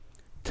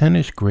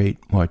Tennis great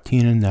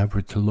Martina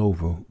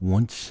Navratilova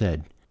once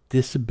said,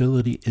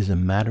 "Disability is a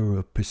matter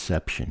of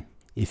perception.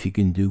 If you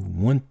can do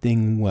one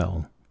thing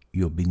well,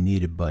 you'll be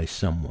needed by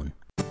someone."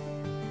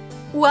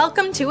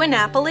 Welcome to An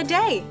Apple a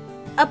Day,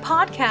 a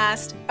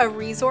podcast, a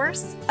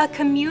resource, a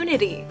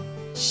community.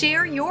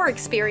 Share your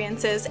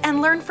experiences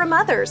and learn from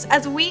others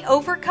as we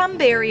overcome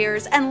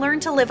barriers and learn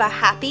to live a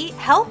happy,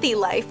 healthy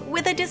life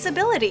with a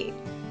disability.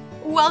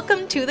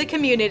 Welcome to the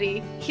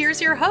community.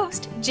 Here's your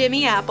host,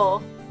 Jimmy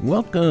Apple.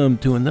 Welcome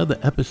to another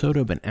episode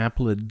of An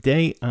Apple a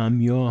Day.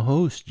 I'm your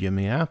host,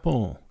 Jimmy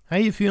Apple. How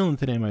you feeling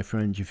today, my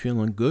friends? You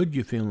feeling good?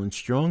 You feeling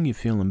strong? You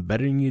feeling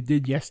better than you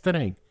did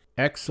yesterday?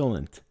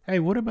 Excellent. Hey,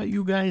 what about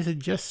you guys that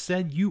just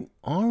said you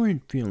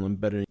aren't feeling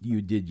better than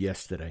you did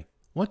yesterday?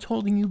 What's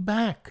holding you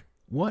back?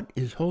 What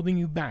is holding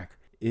you back?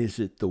 Is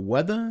it the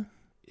weather?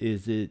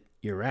 Is it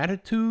your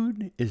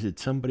attitude? Is it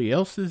somebody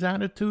else's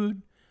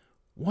attitude?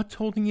 What's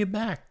holding you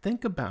back?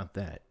 Think about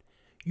that.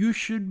 You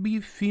should be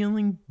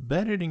feeling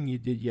better than you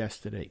did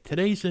yesterday.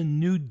 Today's a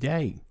new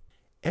day.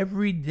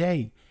 Every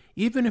day,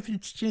 even if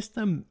it's just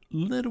a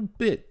little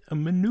bit, a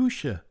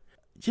minutia,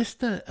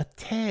 just a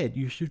tad,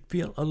 you should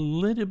feel a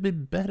little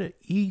bit better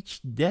each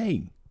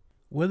day.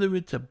 Whether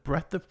it's a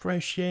breath of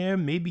fresh air,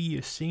 maybe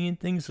you're seeing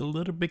things a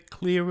little bit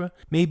clearer,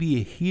 maybe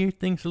you hear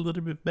things a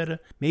little bit better,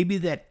 maybe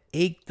that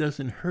ache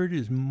doesn't hurt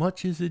as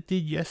much as it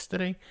did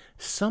yesterday.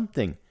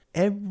 Something.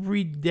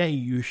 Every day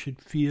you should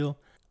feel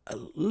a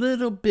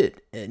little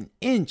bit, an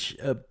inch,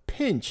 a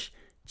pinch,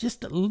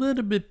 just a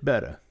little bit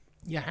better.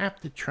 You have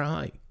to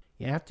try.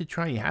 You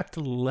have to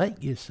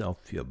let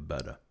yourself feel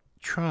better.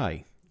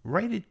 Try.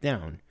 Write it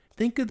down.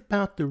 Think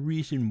about the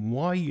reason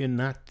why you're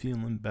not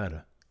feeling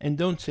better. And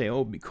don't say,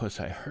 oh, because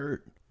I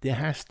hurt. There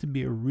has to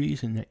be a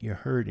reason that you're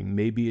hurting.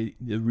 Maybe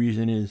the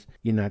reason is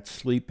you're not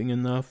sleeping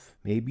enough.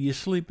 Maybe you're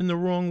sleeping the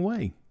wrong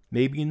way.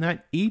 Maybe you're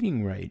not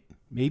eating right.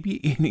 Maybe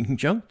you're eating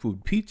junk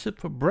food. Pizza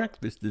for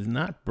breakfast is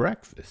not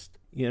breakfast.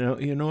 You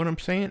know what I'm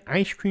saying?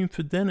 Ice cream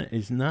for dinner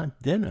is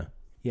not dinner.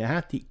 You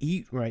have to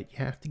eat right. You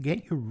have to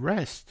get your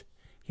rest.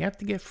 You have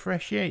to get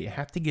fresh air. You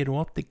have to get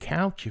off the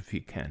couch if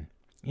you can.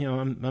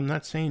 I'm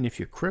not saying if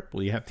you're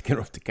crippled, you have to get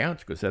off the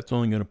couch because that's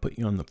only going to put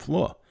you on the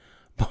floor.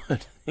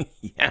 But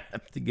you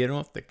have to get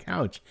off the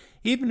couch.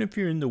 Even if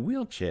you're in the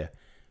wheelchair,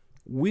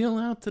 wheel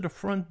out to the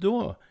front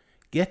door.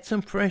 Get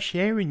some fresh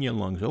air in your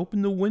lungs.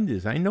 Open the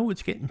windows. I know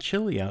it's getting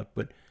chilly out,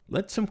 but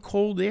let some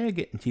cold air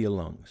get into your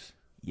lungs.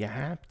 You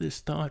have to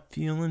start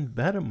feeling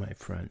better, my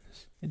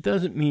friends. It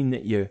doesn't mean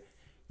that you're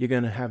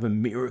going to have a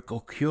miracle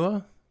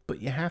cure,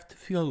 but you have to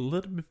feel a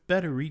little bit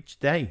better each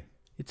day.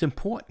 It's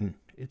important.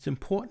 It's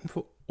important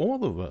for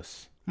all of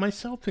us,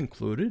 myself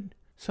included.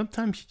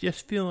 Sometimes you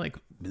just feel like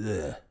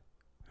bleh.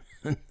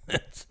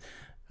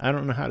 I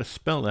don't know how to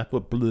spell that,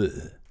 but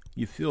bleh.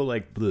 You feel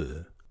like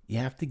bleh. You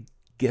have to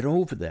get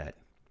over that.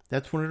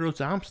 That's one of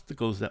those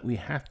obstacles that we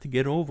have to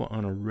get over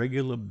on a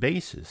regular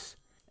basis.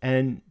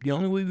 And the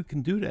only way we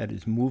can do that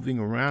is moving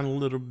around a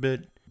little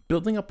bit,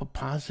 building up a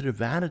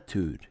positive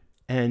attitude.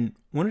 And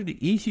one of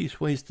the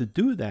easiest ways to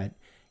do that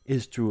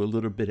is through a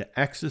little bit of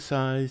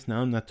exercise.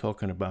 Now, I'm not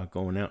talking about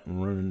going out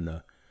and running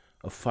a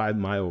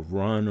 5-mile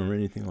run or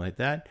anything like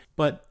that,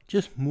 but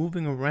just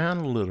moving around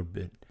a little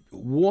bit,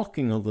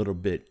 walking a little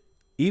bit,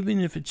 even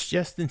if it's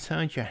just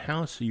inside your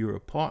house or your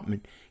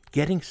apartment,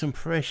 getting some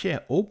fresh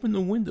air. Open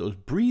the windows,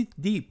 breathe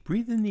deep,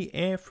 breathe in the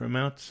air from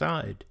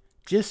outside.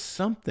 Just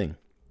something.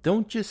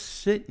 Don't just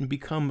sit and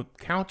become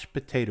a couch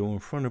potato in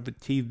front of a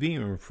TV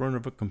or in front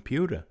of a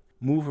computer.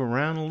 Move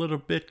around a little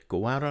bit.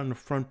 Go out on the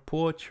front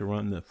porch or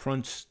on the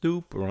front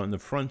stoop or on the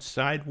front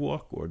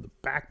sidewalk or the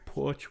back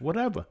porch,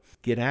 whatever.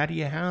 Get out of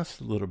your house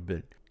a little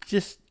bit.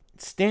 Just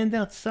stand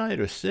outside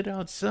or sit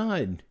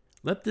outside.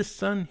 Let the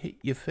sun hit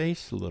your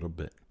face a little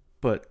bit.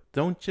 But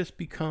don't just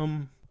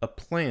become a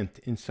plant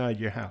inside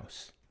your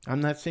house.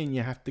 I'm not saying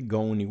you have to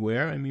go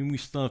anywhere. I mean, we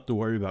still have to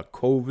worry about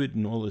COVID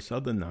and all this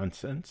other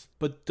nonsense.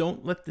 But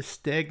don't let the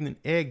stagnant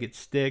air get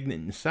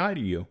stagnant inside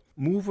of you.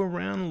 Move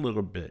around a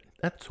little bit.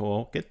 That's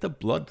all. Get the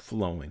blood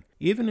flowing.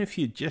 Even if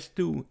you just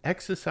do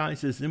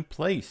exercises in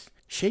place.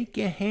 Shake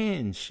your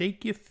hands,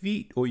 shake your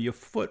feet or your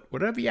foot,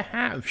 whatever you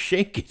have,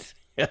 shake it.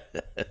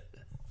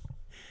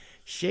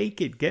 Shake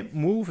it. Get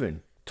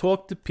moving.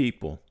 Talk to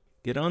people.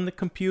 Get on the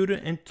computer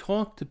and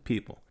talk to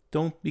people.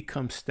 Don't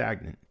become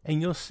stagnant.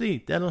 And you'll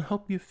see, that'll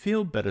help you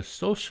feel better.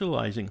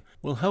 Socializing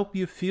will help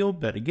you feel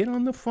better. Get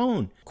on the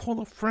phone.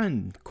 Call a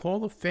friend.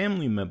 Call a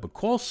family member.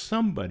 Call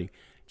somebody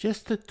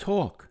just to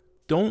talk.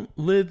 Don't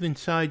live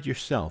inside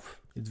yourself.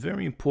 It's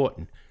very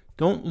important.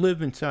 Don't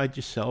live inside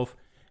yourself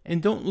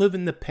and don't live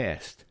in the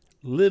past.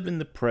 Live in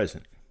the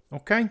present.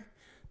 Okay?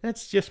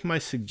 That's just my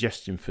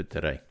suggestion for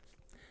today.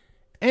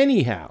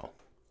 Anyhow,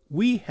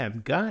 we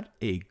have got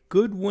a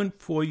good one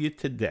for you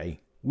today.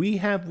 We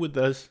have with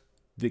us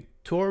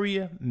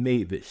Victoria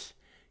Mavis.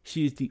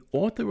 She is the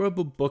author of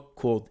a book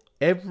called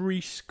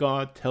Every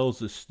Scar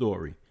Tells a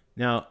Story.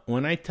 Now,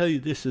 when I tell you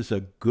this is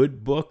a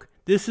good book,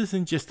 this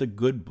isn't just a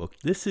good book.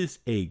 This is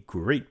a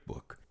great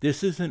book.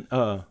 This isn't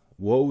a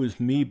woe is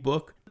me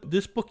book.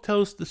 This book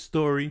tells the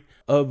story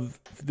of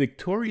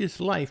Victoria's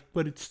life,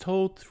 but it's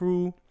told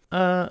through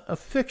a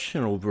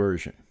fictional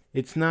version.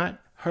 It's not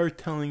her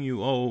telling you,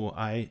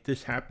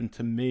 this happened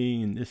to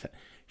me and this.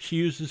 She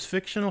uses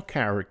fictional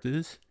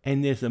characters,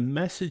 and there's a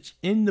message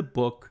in the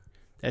book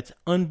that's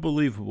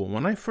unbelievable.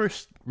 When I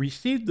first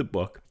received the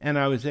book and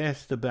I was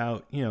asked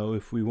about,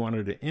 if we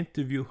wanted to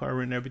interview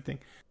her and everything,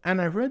 and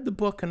I read the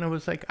book and I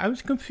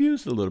was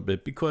confused a little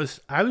bit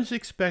because I was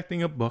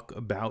expecting a book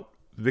about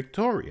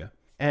Victoria.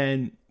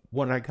 And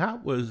what I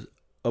got was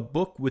a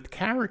book with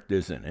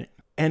characters in it.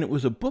 And it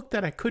was a book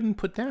that I couldn't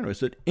put down. It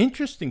was an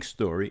interesting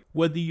story.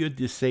 Whether you're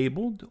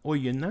disabled or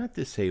you're not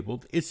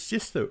disabled,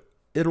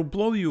 it'll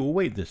blow you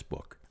away, this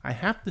book. I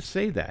have to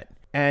say that.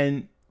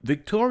 And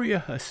Victoria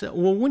herself,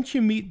 once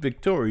you meet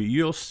Victoria,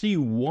 you'll see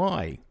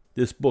why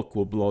this book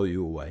will blow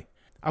you away.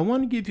 I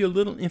want to give you a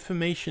little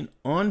information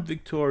on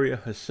Victoria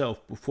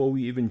herself before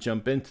we even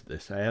jump into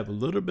this. I have a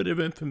little bit of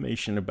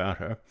information about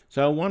her,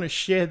 so I want to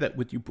share that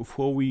with you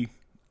before we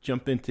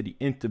jump into the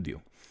interview.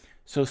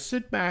 So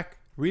sit back,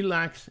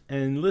 relax,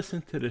 and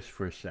listen to this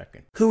for a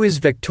second. Who is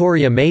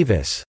Victoria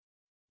Mavis?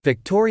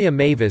 Victoria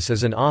Mavis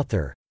is an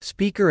author,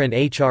 speaker and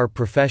HR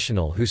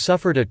professional who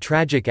suffered a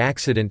tragic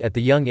accident at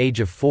the young age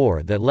of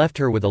 4 that left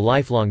her with a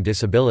lifelong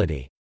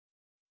disability.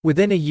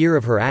 Within a year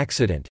of her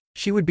accident,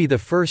 she would be the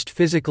first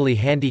physically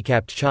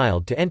handicapped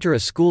child to enter a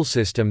school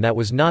system that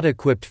was not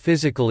equipped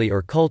physically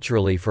or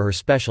culturally for her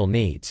special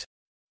needs.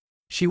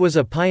 She was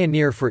a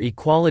pioneer for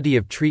equality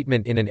of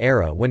treatment in an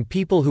era when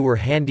people who were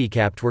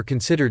handicapped were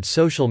considered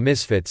social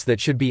misfits that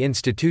should be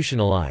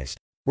institutionalized,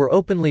 were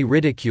openly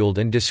ridiculed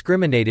and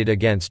discriminated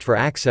against for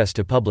access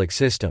to public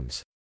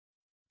systems.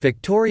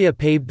 Victoria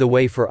paved the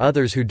way for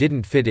others who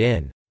didn't fit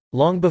in,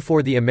 long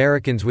before the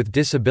Americans with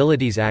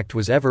Disabilities Act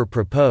was ever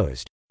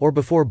proposed, or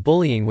before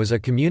bullying was a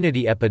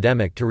community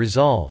epidemic to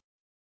resolve.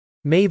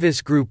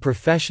 Mavis grew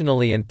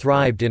professionally and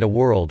thrived in a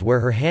world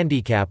where her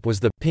handicap was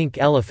the pink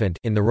elephant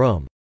in the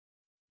room.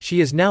 She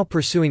is now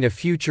pursuing a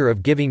future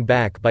of giving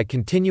back by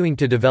continuing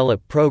to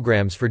develop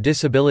programs for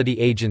disability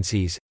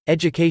agencies,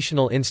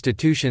 educational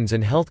institutions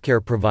and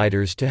healthcare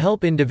providers to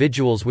help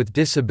individuals with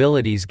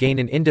disabilities gain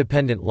an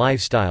independent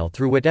lifestyle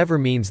through whatever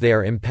means they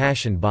are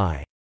impassioned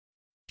by.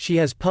 She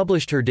has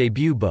published her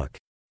debut book,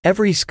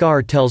 Every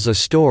Scar Tells a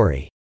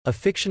Story, a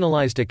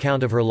fictionalized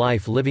account of her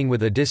life living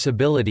with a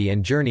disability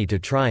and journey to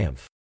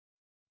triumph.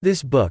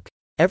 This book,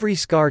 Every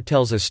Scar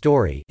Tells a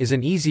Story, is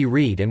an easy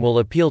read and will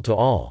appeal to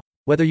all,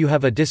 whether you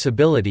have a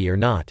disability or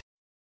not.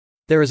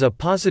 There is a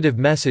positive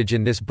message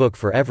in this book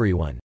for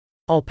everyone.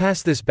 I'll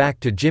pass this back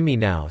to Jimmy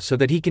now so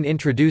that he can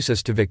introduce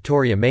us to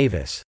Victoria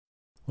Mavis.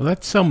 Well,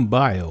 that's some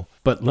bio,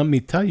 but let me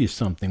tell you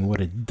something.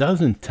 What it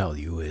doesn't tell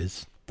you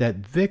is that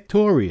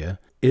Victoria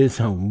is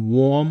a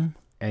warm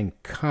and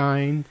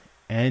kind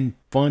and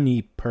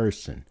funny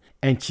person,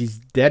 and she's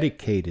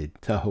dedicated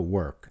to her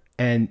work.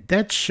 And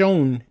that's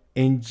shown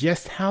in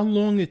just how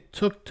long it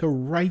took to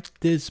write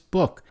this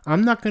book.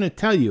 I'm not going to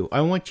tell you.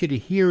 I want you to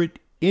hear it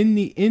in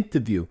the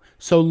interview.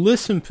 So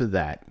listen for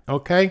that,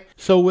 okay?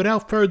 So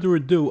without further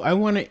ado, I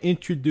want to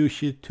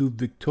introduce you to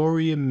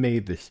Victoria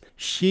Mavis.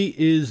 She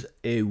is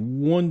a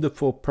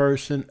wonderful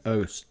person,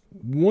 a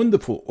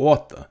wonderful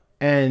author,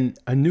 and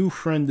a new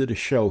friend of the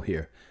show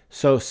here.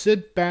 So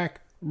sit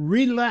back,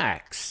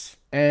 relax,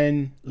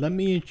 and let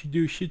me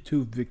introduce you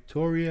to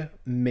Victoria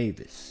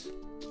Mavis.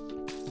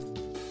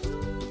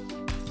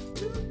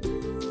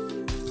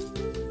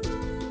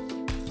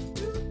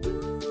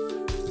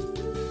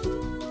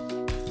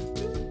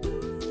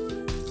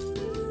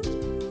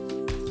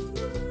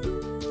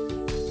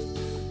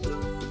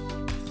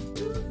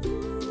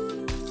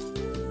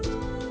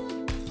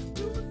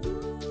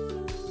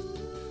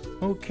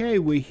 Okay,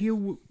 we're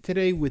here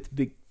today with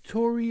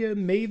Victoria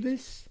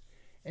Mavis,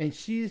 and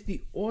she is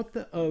the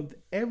author of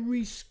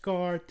Every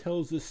Scar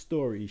Tells a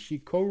Story. She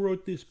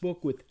co-wrote this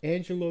book with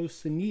Angelo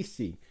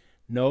Sinisi.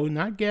 No,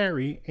 not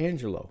Gary,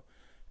 Angelo.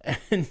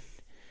 And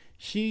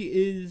she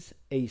is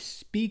a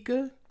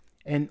speaker,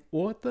 an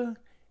author,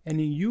 and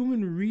a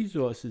human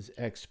resources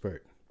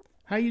expert.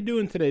 How you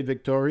doing today,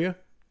 Victoria?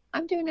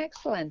 I'm doing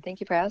excellent. Thank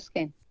you for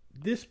asking.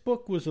 This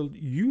book was a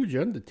huge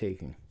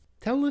undertaking.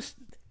 Tell us,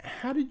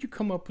 how did you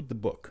come up with the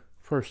book,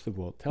 first of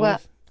all? Tell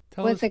us.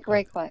 A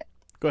great question.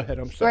 Go ahead,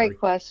 I'm sorry. Great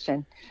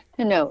question.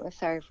 No,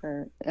 sorry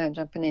for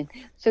jumping in.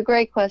 It's a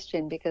great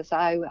question because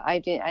I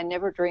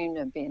never dreamed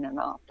of being an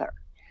author.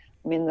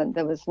 I mean,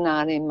 that was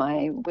not in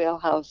my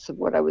wheelhouse of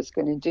what I was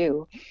going to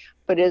do.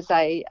 But as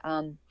I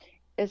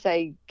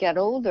get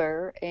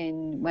older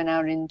and went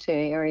out into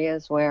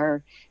areas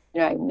where,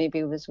 I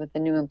maybe was with a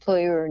new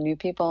employer or new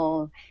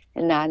people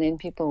and not in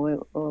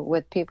people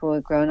with people who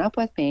had grown up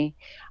with me,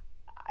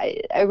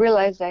 I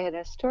realized I had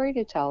a story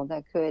to tell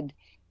that could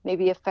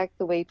maybe affect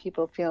the way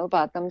people feel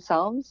about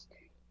themselves.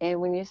 And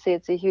when you say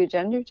it's a huge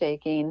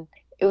undertaking,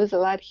 it was a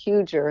lot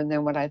huger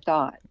than what I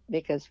thought,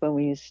 because when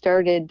we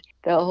started,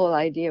 the whole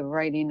idea of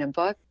writing a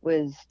book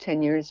was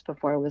 10 years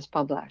before it was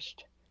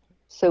published.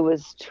 So it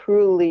was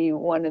truly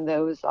one of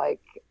those kind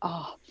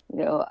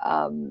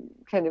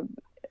of,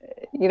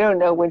 you don't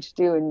know what to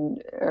do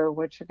or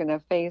what you're going to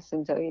face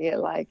until you get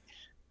like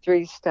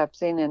 3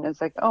 steps in, and it's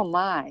like, oh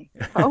my.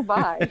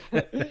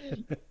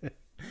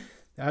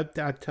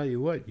 I'll tell you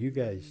what, you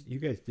guys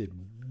did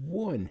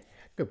one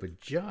heck of a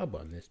job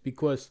on this,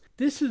 because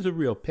this is a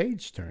real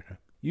page turner.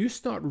 You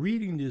start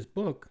reading this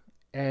book,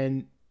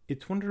 and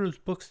it's one of those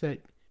books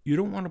that you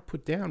don't want to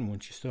put down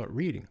once you start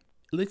reading.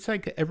 It's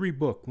like every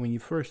book, when you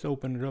first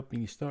open it up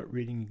and you start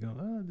reading, you go,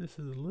 oh, this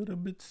is a little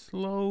bit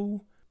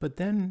slow. But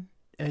then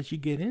as you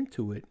get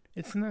into it,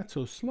 it's not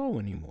so slow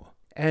anymore.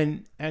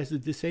 And as a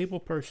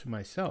disabled person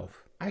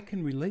myself, I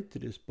can relate to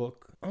this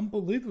book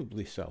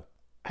unbelievably so.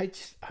 I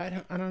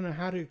don't know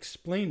how to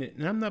explain it.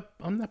 And I'm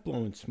not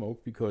blowing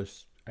smoke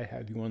because I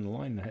have you on the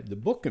line and I had the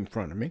book in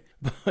front of me.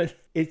 But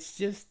it's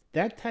just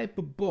that type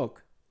of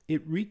book.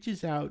 It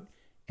reaches out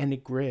and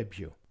it grabs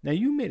you. Now,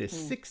 you made a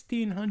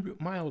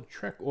 1,600-mile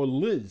trek, or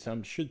Liz,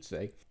 I should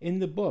say, in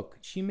the book.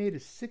 She made a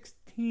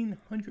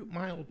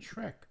 1,600-mile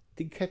trek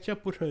to catch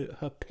up with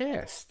her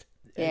past.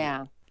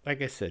 Yeah. And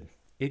like I said,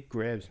 it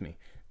grabs me.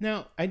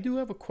 Now, I do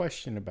have a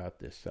question about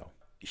this, though.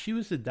 She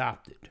was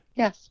adopted.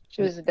 Yes,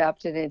 she was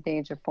adopted at the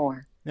age of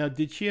 4. Now,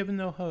 did she ever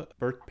know her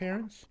birth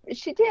parents?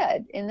 She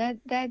did, and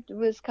that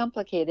was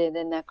complicated,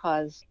 and that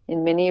caused,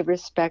 in many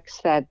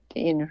respects, that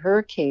in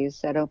her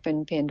case, that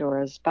opened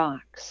Pandora's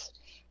box,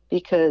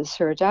 because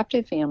her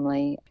adopted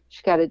family,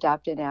 she got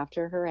adopted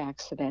after her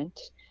accident.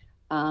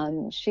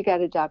 She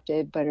got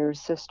adopted, but her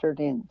sister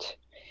didn't.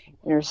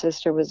 And her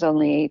sister was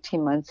only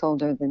 18 months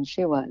older than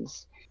she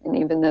was. And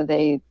even though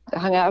they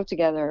hung out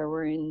together,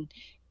 were in,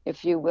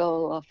 if you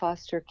will, a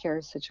foster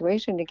care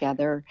situation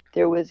together,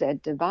 there was a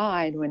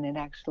divide when it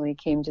actually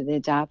came to the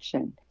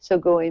adoption. So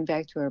going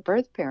back to her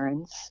birth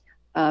parents,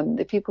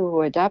 the people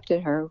who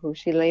adopted her, who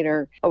she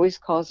later always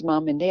calls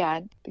mom and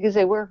dad, because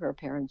they were her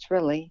parents,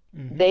 really,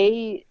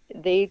 they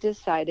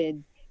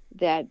decided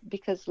that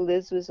because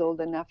Liz was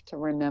old enough to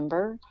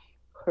remember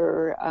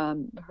her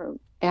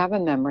have a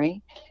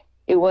memory,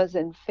 it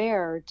wasn't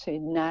fair to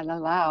not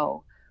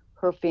allow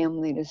her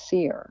family to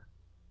see her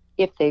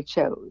if they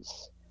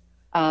chose.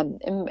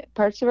 And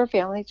parts of her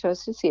family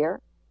chose to see her,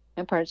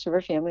 and parts of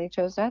her family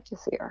chose not to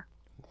see her.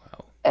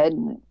 Wow.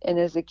 And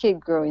as a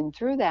kid growing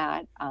through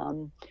that,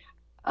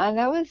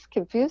 that was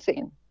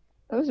confusing.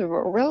 It was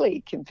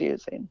really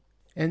confusing.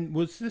 And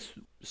was this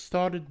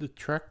started the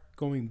trek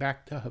going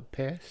back to her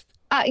past?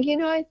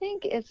 I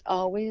think it's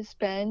always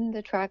been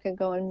the track of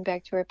going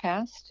back to her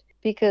past,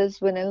 because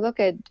when I look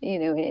at,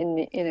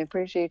 and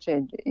appreciate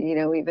it,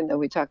 even though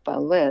we talk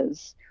about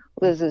Liz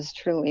is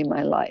truly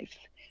my life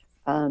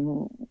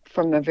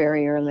from a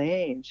very early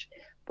age.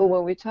 But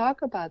when we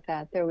talk about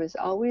that, there was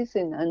always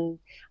an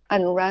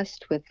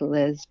unrest with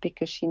Liz,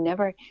 because she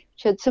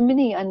had so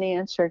many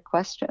unanswered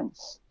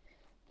questions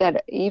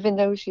that even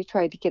though she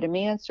tried to get them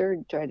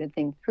answered, tried to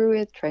think through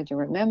it, tried to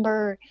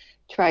remember,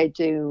 tried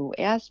to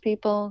ask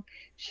people,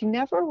 she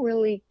never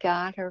really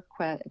got her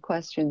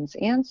questions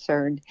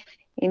answered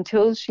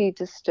until she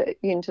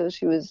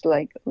was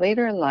like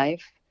later in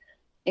life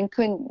and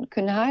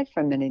couldn't hide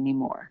from it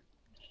anymore.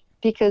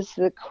 Because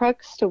the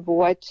crux of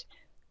what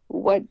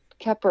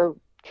kept her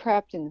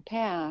trapped in the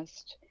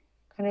past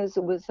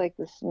was like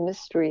this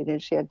mystery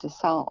that she had to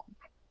solve.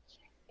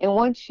 And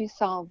once she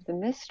solved the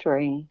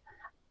mystery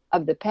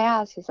of the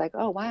past, it's like,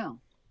 oh wow,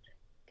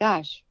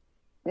 gosh.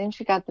 Then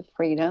she got the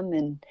freedom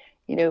and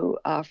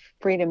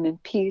freedom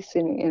and peace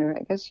in her,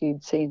 I guess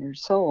you'd say, in her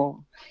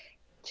soul,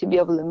 to be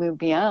able to move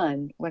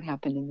beyond what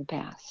happened in the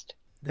past.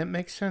 That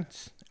makes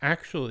sense,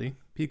 actually,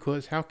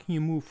 because how can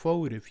you move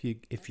forward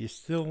if you're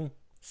still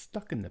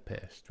stuck in the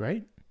past,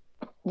 right?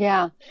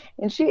 Yeah,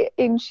 and she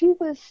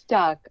was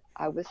stuck.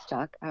 I was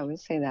stuck. I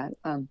always say that.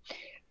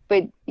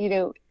 But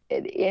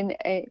in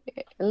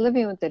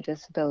living with a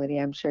disability,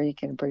 I'm sure you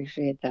can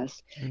appreciate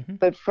this. Mm-hmm.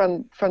 But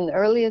from the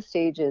earliest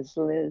stages,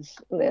 Liz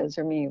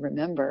or me,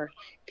 remember,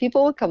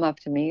 people would come up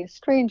to me,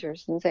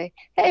 strangers, and say,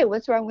 "Hey,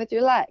 what's wrong with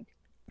your leg?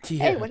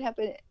 Yeah. Hey, what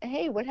happened?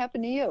 Hey, what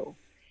happened to you?"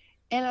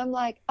 And I'm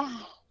like,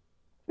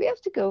 we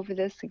have to go over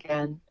this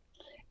again,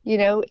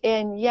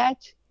 And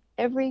yet,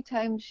 every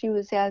time she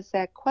was asked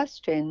that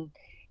question,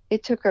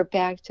 it took her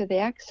back to the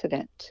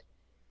accident,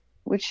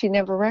 which she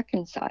never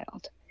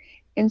reconciled.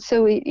 And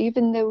so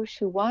even though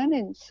she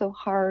wanted so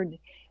hard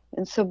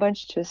and so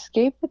much to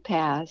escape the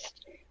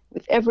past,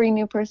 with every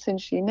new person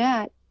she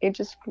met, it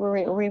just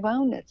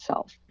rewound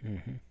itself.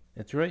 Mm-hmm.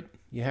 That's right.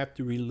 You have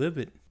to relive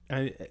it.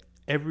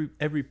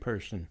 Every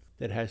person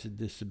that has a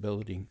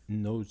disability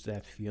knows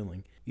that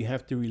feeling. You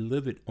have to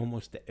relive it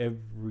almost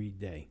every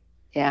day.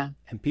 Yeah.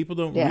 And people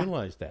don't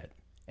realize that.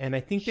 And I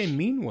think they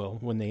mean well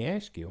when they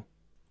ask you.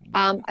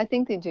 I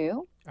think they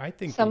do. I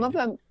think some of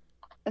them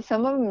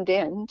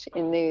didn't,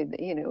 and they,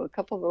 a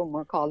couple of them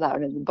were called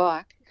out in the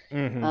book,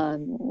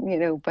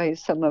 by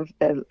some of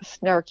the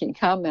snarky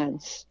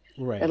comments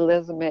that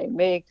Elizabeth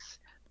makes.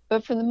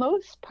 But for the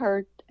most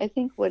part, I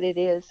think what it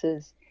is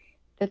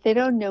that they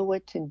don't know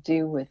what to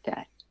do with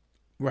that.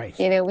 Right.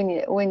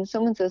 When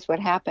someone says what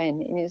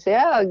happened, and you say,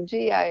 "Oh,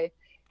 gee, I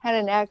had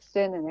an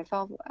accident and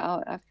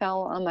I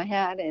fell on my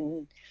head,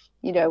 and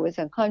I was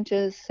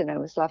unconscious and I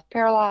was left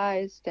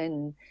paralyzed,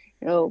 and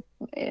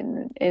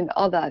and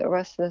all that, the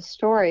rest of the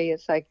story.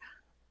 It's like,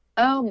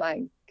 oh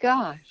my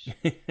gosh.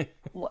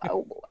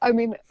 I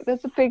mean,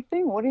 that's a big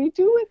thing. What do you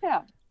do with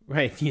that?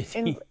 Right.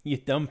 You're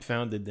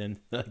dumbfounded then.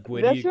 Like,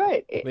 That's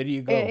right. Where do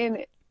you go?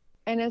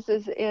 And as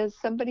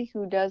somebody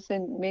who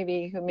may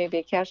be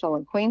a casual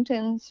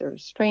acquaintance or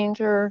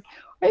stranger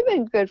or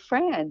even a good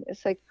friend,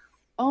 it's like,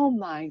 oh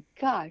my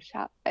gosh,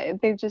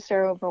 they just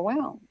are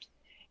overwhelmed.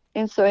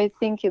 And so I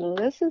think in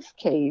Liz's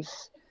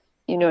case,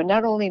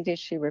 not only did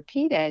she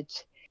repeat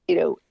it,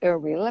 or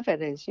relive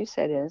it, as you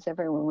said, as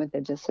everyone with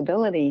a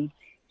disability,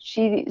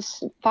 she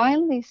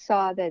finally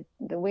saw that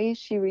the way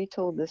she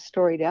retold the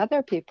story to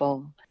other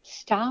people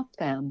stopped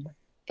them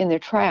in their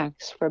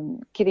tracks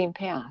from getting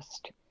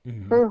past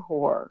her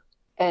horror.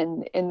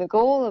 And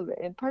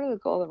part of the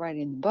goal of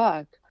writing the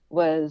book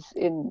was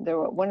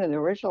one of the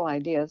original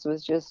ideas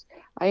was just,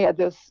 I had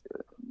this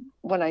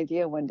one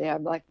idea one day.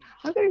 I'm like,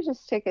 I'm going to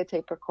just take a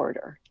tape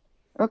recorder,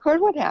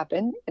 record what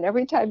happened, and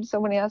every time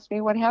someone asks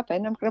me what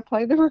happened, I'm going to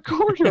play the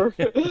recorder.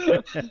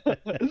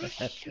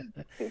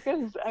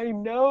 Because I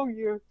know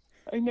you're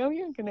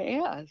going to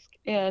ask.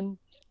 And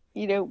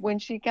when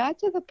she got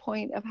to the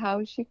point of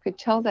how she could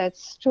tell that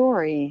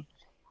story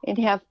and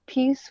have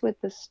peace with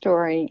the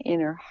story in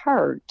her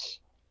heart,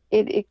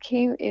 it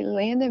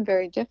landed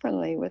very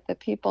differently with the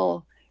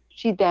people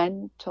she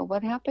then told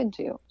what happened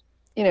to.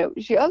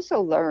 She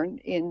also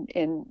learned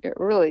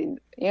really,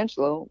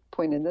 Angelo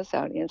pointed this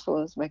out.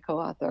 Angelo is my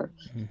co-author.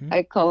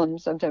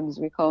 Sometimes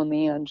we call him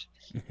Ange.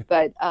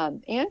 But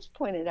Ange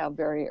pointed out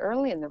very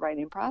early in the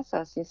writing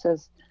process, he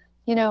says,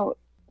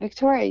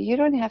 Victoria, you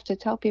don't have to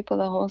tell people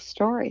the whole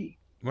story.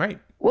 Right.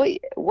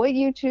 What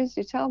you choose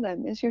to tell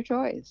them is your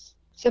choice.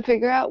 So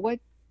figure out what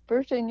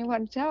version you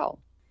want to tell,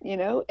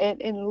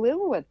 and live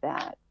with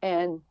that.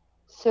 And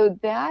so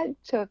that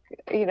took,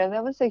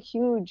 that was a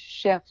huge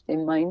shift in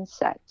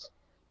mindset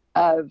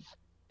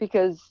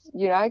because,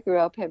 I grew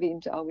up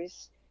having to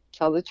always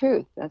tell the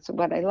truth. That's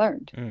what I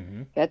learned.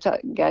 Got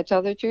to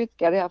tell the truth,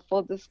 got to have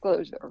full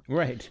disclosure.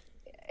 Right.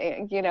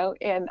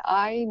 And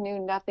I knew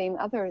nothing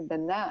other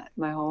than that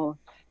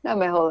not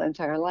my whole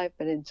entire life,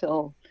 but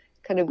until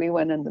kind of we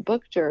went on the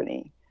book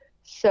journey.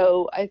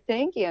 So I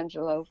thank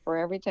Angelo for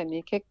every time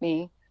he kicked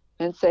me,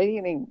 and say,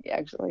 he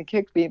actually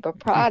kicked me, but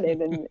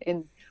prodded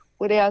and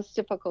would ask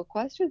difficult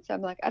questions.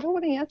 I'm like, I don't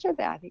want to answer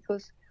that. He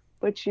goes,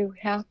 but you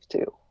have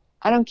to.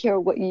 I don't care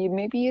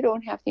maybe you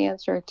don't have to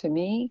answer it to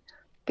me,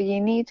 but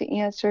you need to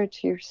answer it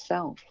to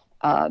yourself.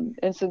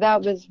 And so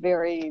that was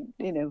very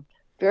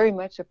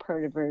much a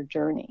part of her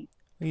journey.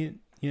 I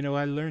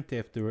learned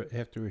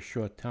after a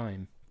short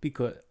time,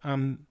 because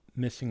I'm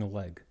missing a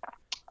leg.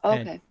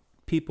 Okay. And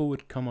people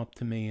would come up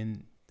to me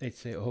and they'd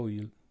say, oh,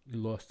 you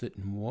lost it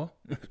in war?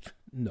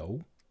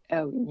 No.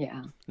 Oh,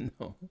 yeah.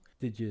 No.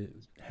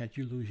 How'd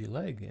you lose your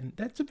leg? And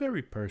that's a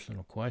very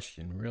personal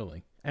question,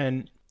 really.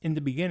 And in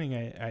the beginning,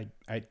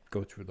 I'd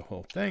go through the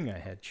whole thing. I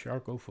had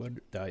Charcot,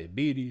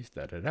 diabetes,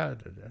 da-da-da.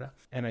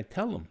 And I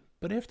tell them.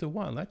 But after a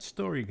while, that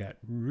story got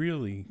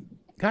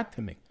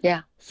to me.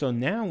 Yeah. So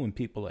now when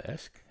people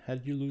ask, how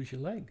did you lose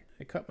your leg?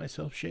 I cut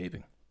myself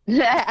shaving.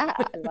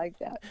 I like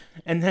that.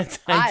 And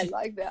I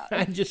like that.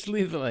 I just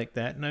leave it like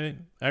that,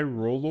 and I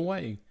roll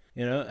away,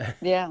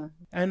 Yeah.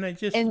 And I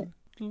just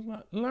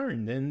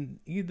learned, and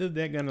either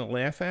they're going to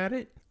laugh at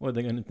it, or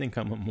they're going to think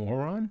I'm a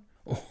moron,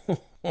 or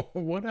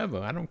whatever.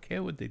 I don't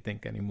care what they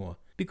think anymore.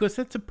 Because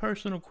that's a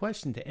personal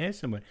question to ask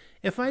someone.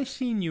 If I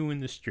seen you in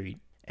the street,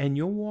 and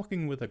you're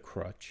walking with a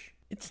crutch,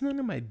 it's none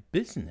of my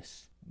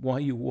business why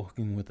you're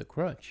walking with a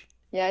crutch.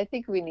 Yeah, I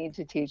think we need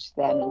to teach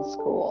that in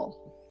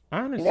school.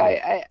 Honestly.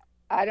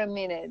 I don't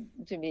mean it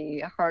to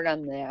be hard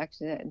on the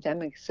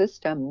academic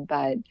system,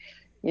 but,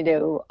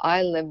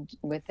 I lived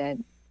with it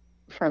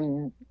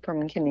from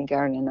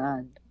kindergarten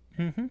on.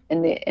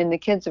 And the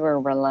kids were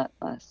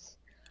relentless.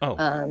 Oh.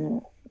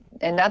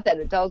 And not that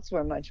adults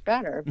were much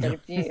better, but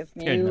if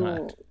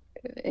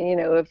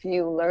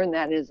you learn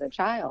that as a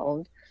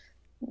child,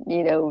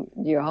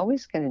 you're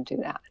always going to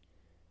do that.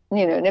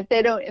 And if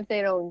they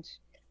don't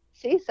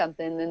say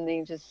something, then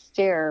they just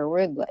stare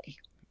rudely,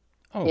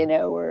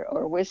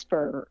 or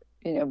whisper,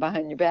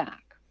 behind your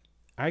back.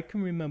 I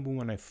can remember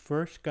when I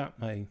first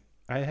I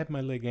had my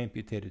leg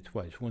amputated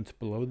twice, once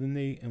below the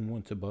knee and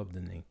once above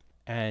the knee.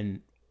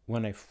 And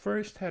when I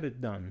first had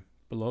it done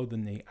below the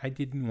knee, I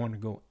didn't want to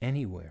go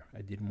anywhere.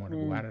 I didn't want to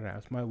go out of the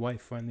house. My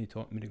wife finally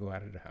taught me to go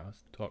out of the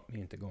house, talked me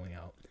into going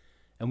out.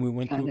 And we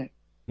went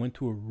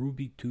to a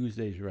Ruby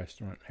Tuesdays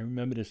restaurant. I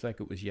remember this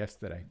like it was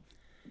yesterday.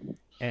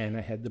 And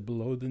I had the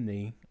below the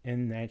knee,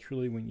 and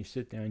naturally when you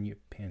sit down, your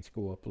pants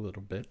go up a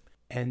little bit.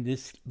 And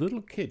this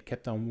little kid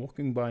kept on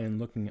walking by and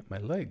looking at my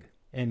leg.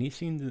 And he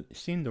seen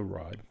the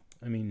rod.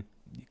 I mean,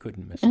 you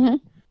couldn't miss it.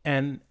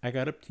 And I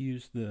got up to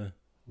use the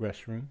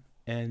restroom,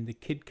 and the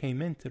kid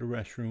came into the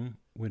restroom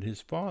with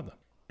his father.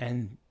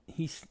 And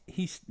he's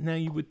now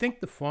you would think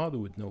the father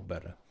would know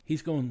better.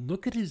 He's going,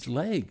 look at his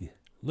leg.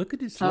 Look at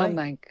his leg. Oh,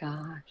 my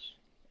gosh.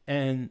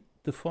 And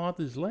the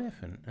father's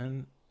laughing.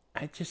 And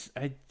I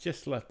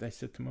just left. I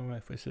said to my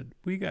wife, I said,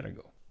 we got to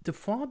go. The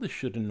father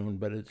should have known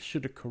better,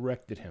 should have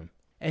corrected him.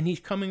 And he's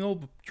coming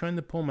over, trying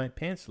to pull my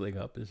pants leg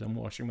up as I'm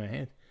washing my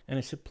hands. And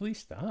I said, please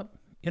stop.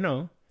 You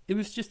know, it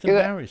was just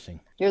embarrassing.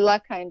 You're a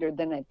lot kinder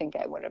than I think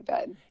I would have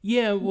been.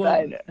 Yeah,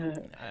 well,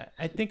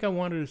 I think I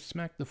wanted to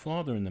smack the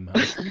father in the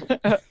mouth.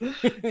 But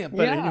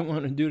I didn't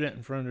want to do that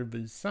in front of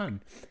his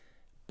son.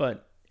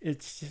 But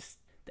it's just,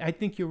 I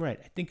think you're right.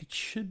 I think it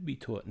should be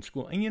taught in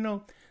school. And, you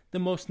know, the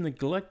most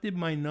neglected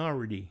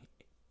minority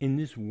in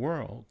this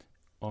world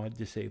are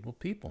disabled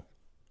people.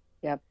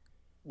 Yep.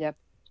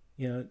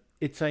 You know,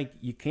 it's like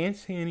you can't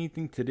say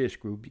anything to this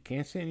group, you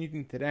can't say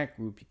anything to that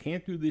group, you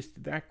can't do this to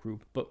that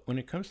group. But when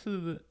it comes to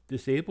the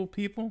disabled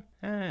people,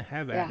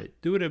 have at it.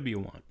 Do whatever you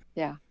want.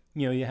 Yeah.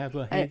 You know, you have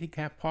a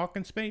handicapped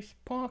parking space,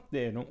 park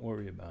there. Don't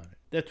worry about it.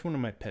 That's one of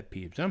my pet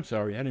peeves. I'm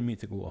sorry, I didn't mean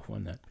to go off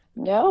on that.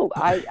 No,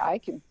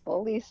 I can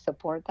fully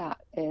support that,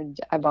 and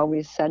I've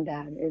always said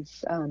that.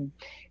 It's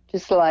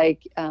just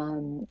like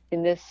in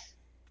this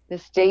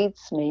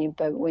dates me,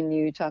 but when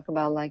you talk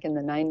about like in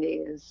the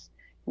 90s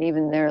and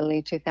even the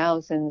early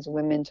 2000s,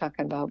 women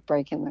talking about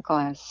breaking the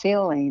glass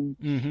ceiling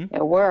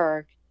at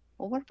work.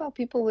 Well, what about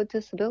people with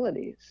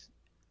disabilities?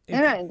 They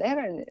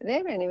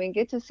don't even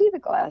get to see the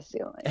glass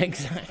ceiling.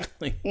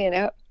 Exactly. You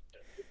know,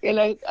 and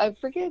I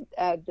forget,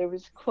 there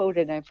was a quote,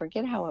 and I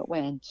forget how it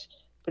went,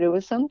 but it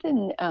was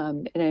something,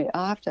 and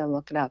I'll have to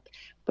look it up,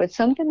 but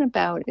something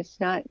about it's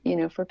not, you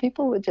know, for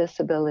people with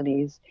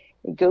disabilities,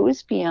 it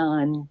goes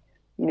beyond,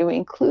 you know,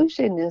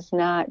 inclusion is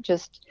not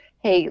just,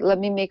 hey, let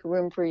me make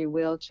room for your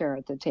wheelchair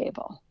at the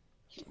table,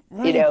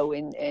 right. You know,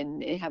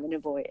 and having a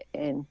voice,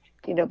 and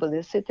being able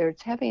to sit there.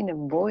 It's having a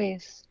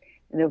voice,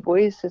 and a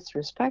voice that's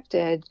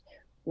respected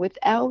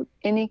without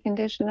any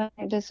condition of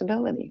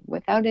disability,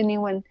 without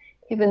anyone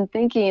even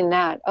thinking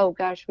that, oh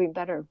gosh, we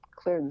better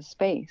clear the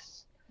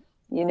space,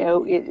 you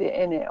know,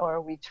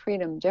 or we treat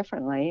them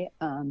differently.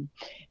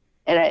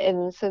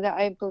 And so that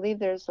I believe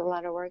there's a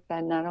lot of work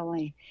that not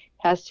only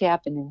has to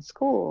happen in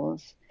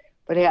schools,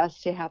 but it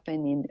has to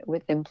happen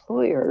with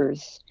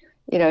employers,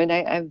 you know.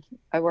 And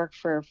I worked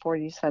for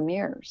 40 some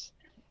years,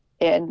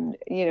 and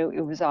you know,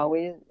 it was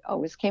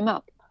always came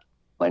up,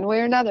 one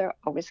way or another,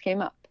 always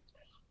came up.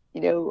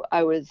 You know,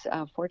 I was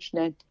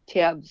fortunate to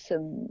have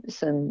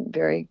some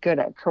very good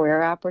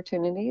career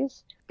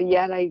opportunities, but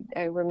yet I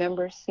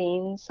remember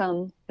seeing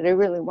some that I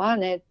really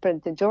wanted,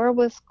 but the door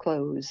was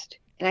closed.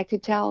 And I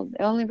could tell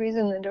the only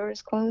reason the door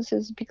is closed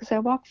is because I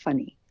walk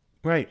funny.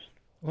 Right.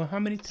 Well, how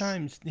many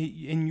times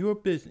in your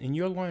business, in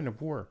your line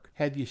of work,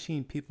 have you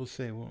seen people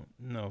say, well,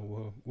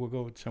 no, we'll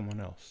go with someone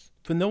else?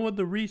 For no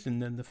other reason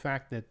than the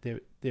fact that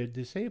they're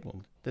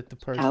disabled, that the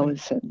person...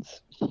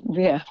 Thousands.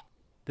 Yeah.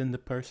 Then the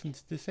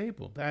person's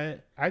disabled.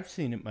 I've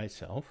seen it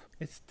myself.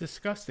 It's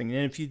disgusting.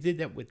 And if you did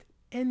that with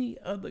any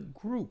other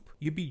group,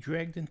 you'd be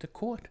dragged into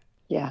court.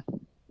 Yeah.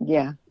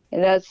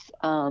 And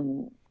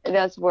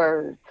that's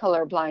where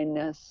color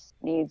blindness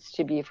needs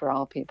to be for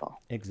all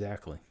people.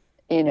 Exactly.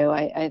 You know,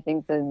 I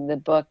think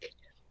the book,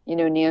 you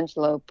know,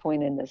 D'Angelo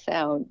pointed this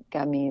out,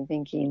 got me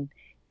thinking,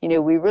 you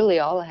know, we really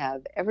all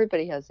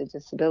everybody has a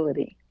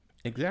disability.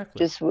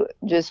 Exactly.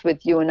 Just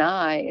with you and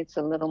I, it's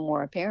a little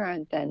more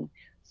apparent than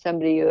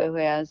somebody who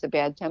has a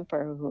bad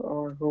temper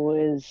or who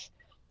is,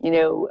 you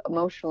know,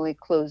 emotionally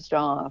closed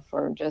off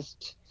or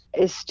just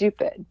is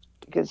stupid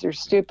because they're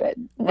stupid.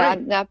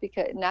 Right. Not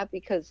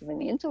because of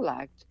an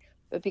intellect,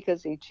 but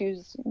because they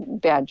choose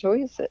bad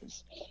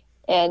choices.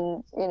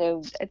 And, you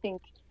know, I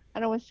think, I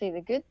don't want to say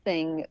the good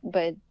thing,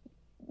 but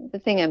the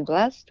thing I'm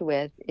blessed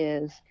with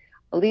is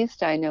at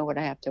least I know what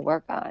I have to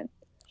work on.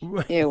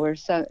 Right. You know, where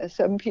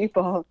some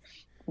people,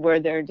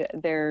 where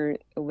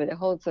what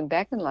holds them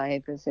back in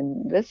life is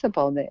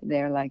invisible.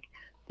 They're like,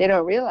 they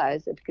don't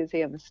realize it because they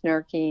have a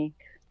snarky,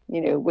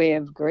 you know, way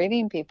of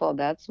grading people.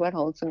 That's what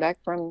holds them back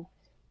from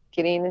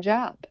getting a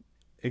job.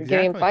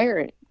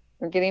 Exactly.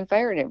 Getting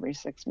fired every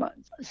 6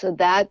 months. So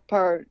that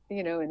part,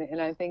 you know,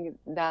 and I think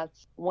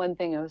that's one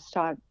thing I was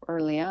taught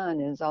early on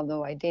is,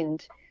 although I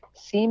didn't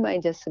see my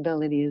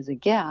disability as a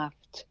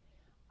gift,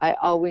 I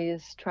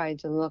always tried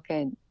to look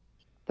at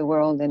the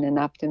world in an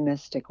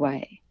optimistic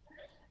way.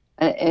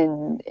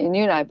 And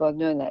you and I both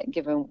know that,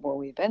 given what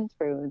we've been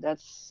through,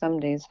 that's some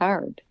days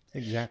hard.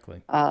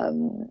 Exactly.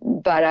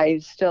 But I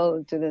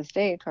still, to this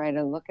day, try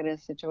to look at a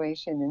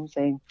situation and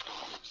say,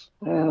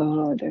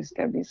 oh, there's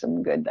got to be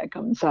some good that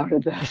comes out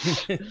of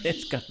this.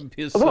 It's got to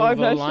be a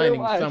silver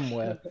lining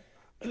somewhere.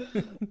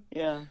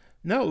 Yeah.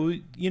 No,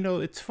 you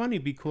know, it's funny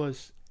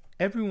because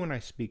everyone I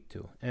speak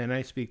to, and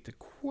I speak to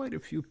quite a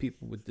few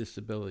people with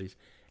disabilities,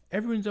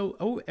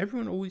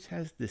 everyone always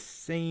has the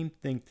same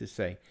thing to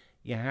say.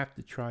 You have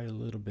to try a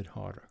little bit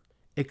harder.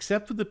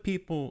 Except for the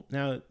people,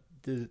 now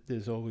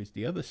there's always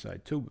the other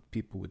side too, with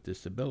people with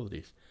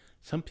disabilities.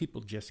 Some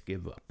people just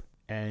give up.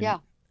 And yeah.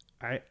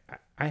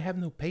 I have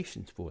no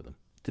patience for them,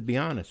 to be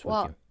honest with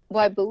you.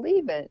 Well, I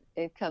believe it.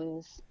 It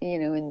comes, you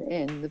know,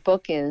 and the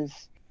book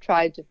is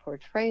tried to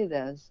portray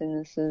this, and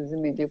this is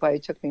maybe why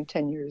it took me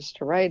 10 years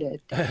to write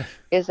it,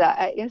 is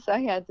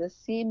I had to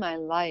see my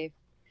life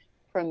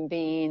from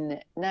being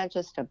not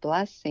just a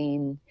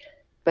blessing,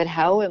 but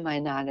how am I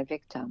not a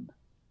victim?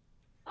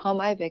 How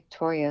am I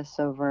victorious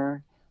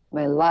over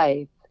my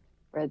life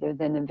rather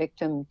than a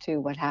victim to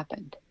what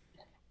happened?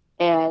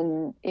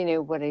 And,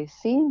 what I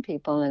see in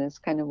people, and it's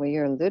kind of what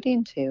you're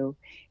alluding to,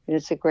 and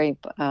it's a great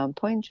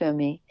point,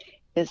 Jimmy,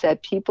 is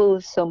that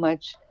people so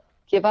much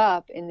give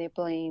up and they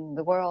blame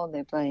the world,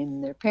 they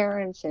blame their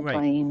parents, they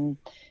blame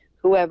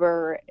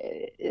whoever,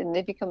 and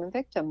they become a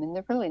victim, and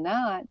they're really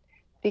not,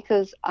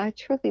 because I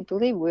truly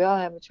believe we all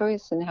have a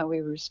choice in how we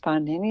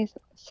respond to any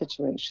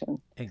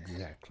situation.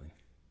 Exactly.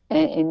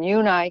 And you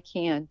and I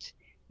can't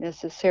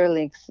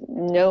necessarily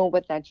know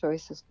what that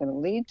choice is going to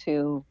lead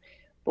to,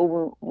 but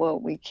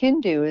what we can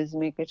do is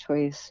make a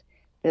choice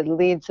that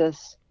leads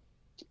us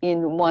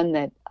in one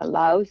that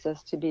allows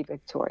us to be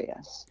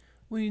victorious.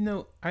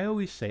 Well, I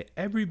always say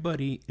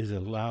everybody is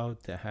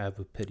allowed to have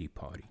a pity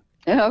party.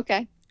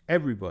 Okay.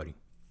 Everybody.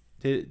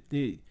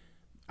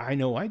 I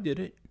know I did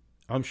it.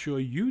 I'm sure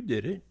you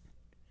did it.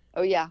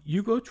 Oh, yeah.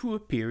 You go through a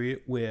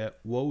period where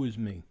woe is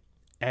me.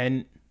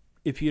 And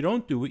if you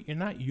don't do it, you're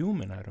not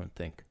human, I don't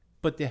think.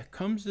 But there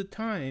comes a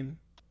time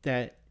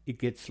that it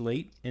gets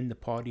late and the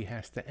party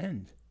has to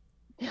end.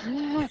 So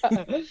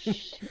the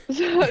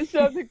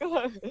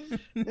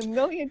 $1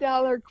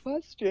 million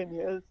question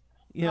is,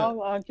 how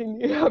long can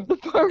you have the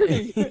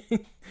party?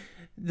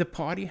 The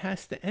party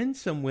has to end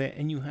somewhere,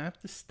 and you have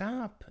to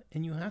stop,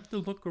 and you have to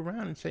look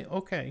around and say,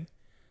 okay,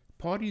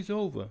 party's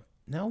over.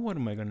 Now what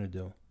am I going to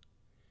do?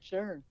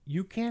 Sure.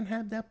 You can't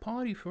have that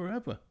party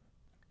forever.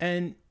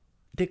 And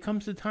there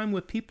comes a time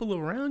where people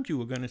around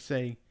you are going to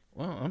say,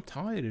 well, I'm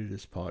tired of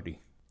this party.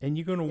 And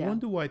you're going to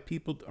wonder why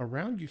people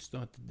around you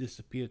start to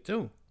disappear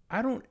too.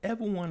 I don't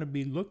ever want to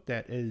be looked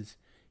at as,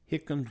 here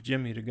comes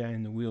Jimmy, the guy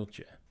in the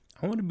wheelchair.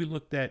 I want to be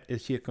looked at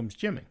as, here comes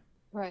Jimmy.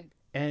 Right.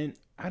 And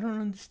I don't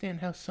understand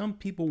how some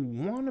people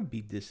want to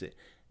be disabled.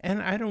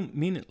 And I don't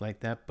mean it like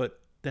that, but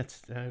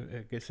that's,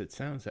 I guess it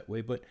sounds that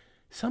way. But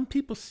some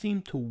people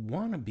seem to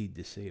want to be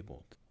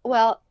disabled.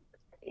 Well,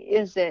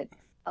 is it,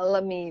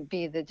 let me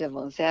be the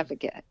devil's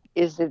advocate,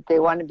 is it they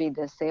want to be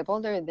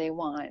disabled, or they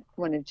want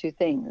one of two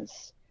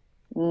things,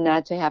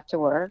 not to have to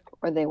work,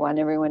 or they want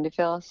everyone to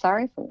feel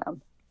sorry for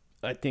them?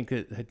 I think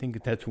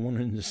that's one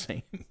and the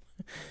same.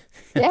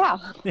 Yeah.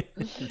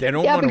 They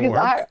don't want to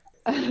work.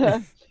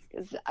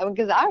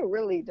 Because I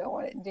really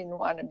didn't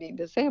want to be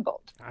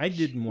disabled. I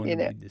didn't want to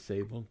be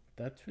disabled,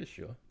 that's for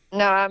sure.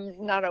 No,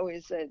 I'm not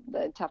always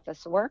the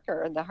toughest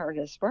worker, the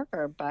hardest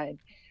worker, but,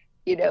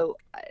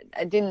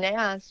 I didn't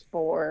ask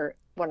for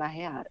what I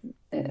had.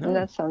 And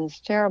that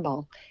sounds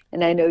terrible.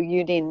 And I know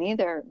you didn't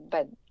either,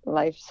 but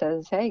life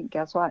says, hey,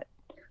 guess what?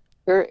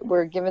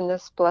 We're giving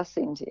this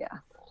blessing to you.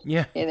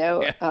 Yeah. And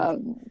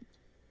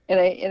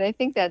I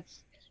think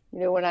that's,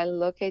 when I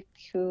look at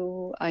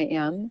who I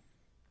am,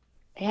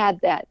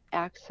 had that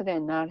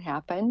accident not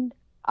happened,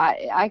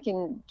 I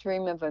can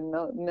dream of a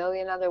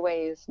million other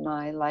ways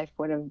my life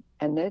would have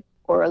ended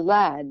or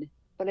led,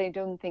 but I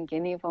don't think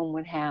any of them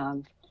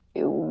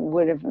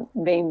would have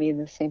made me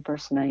the same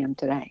person I am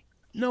today.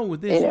 No,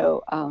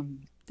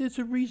 there's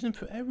a reason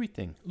for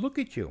everything. Look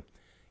at you.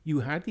 You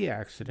had the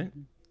accident,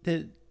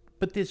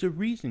 but there's a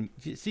reason.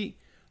 You see,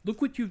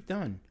 look what you've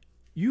done.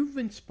 You've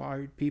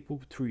inspired people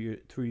through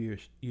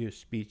your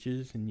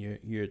speeches and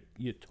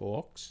your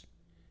talks.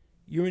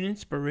 You're an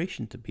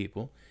inspiration to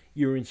people.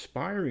 You're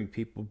inspiring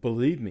people.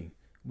 Believe me,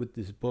 with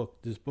this book.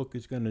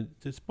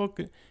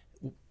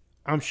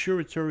 I'm sure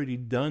it's already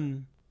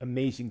done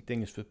amazing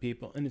things for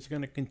people, and it's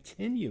going to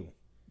continue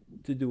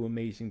to do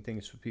amazing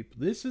things for people.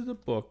 This is a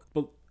book,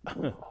 but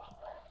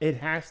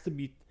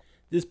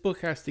this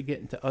book has to get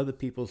into other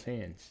people's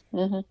hands.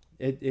 Mm-hmm.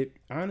 It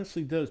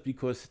honestly does,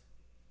 because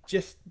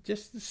just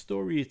the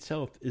story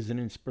itself is an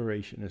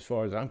inspiration as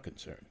far as I'm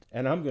concerned.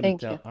 And I'm going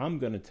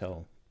to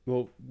tell.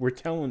 Well, we're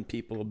telling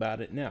people about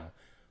it now.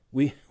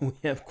 We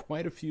have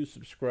quite a few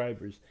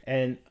subscribers,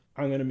 and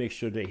I'm going to make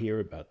sure they hear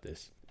about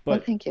this.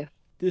 But thank you.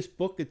 This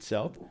book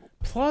itself,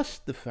 plus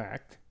the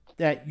fact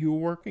that you're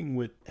working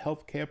with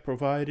healthcare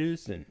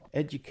providers and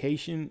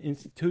education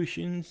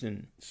institutions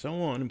and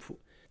so on.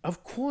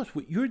 Of course,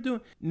 what you're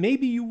doing,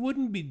 maybe you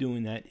wouldn't be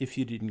doing that if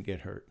you didn't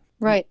get hurt.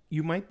 Right.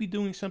 You might be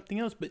doing something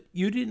else, but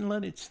you didn't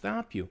let it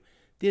stop you.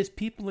 There's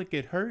people that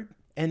get hurt,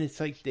 and it's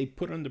like they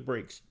put on the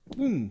brakes.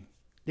 Boom.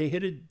 They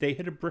hit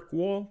a brick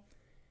wall,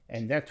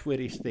 and that's where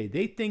they stay.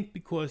 They think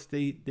because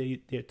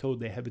they're told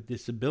they have a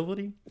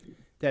disability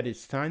that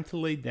it's time to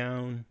lay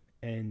down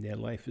and their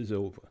life is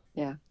over.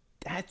 Yeah.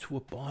 That's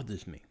what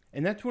bothers me.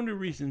 And that's one of the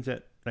reasons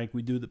that, like,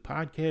 we do the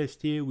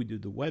podcast here, we do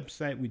the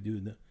website, we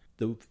do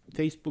the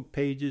Facebook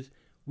pages.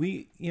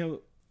 You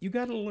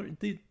got to learn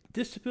the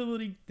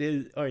disability.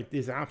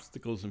 There's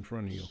obstacles in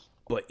front of you,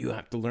 but you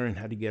have to learn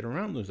how to get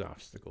around those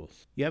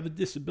obstacles. You have a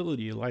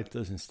disability, your life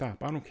doesn't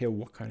stop. I don't care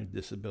what kind of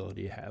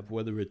disability you have,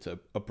 whether it's a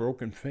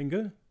broken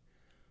finger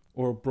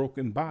or a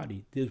broken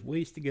body. There's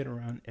ways to get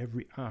around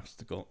every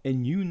obstacle,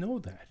 and you know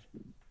that.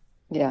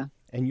 Yeah.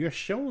 And you're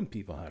showing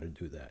people how to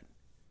do that.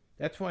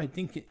 That's why I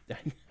think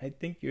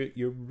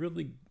you're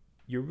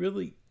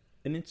really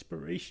an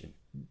inspiration.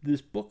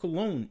 this book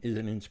alone is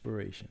an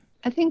inspiration.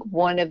 I think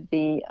one of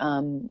the,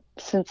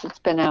 since it's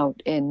been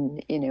out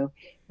and, it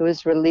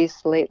was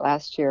released late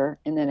last year.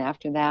 And then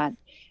after that,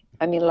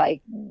 I mean,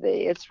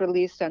 it's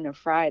released on a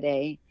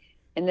Friday.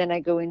 And then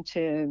I go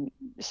into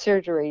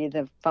surgery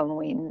the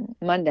following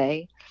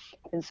Monday.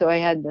 And so I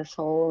had this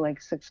whole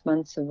 6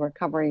 months of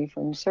recovery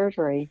from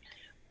surgery.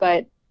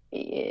 But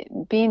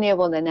being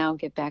able to now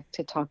get back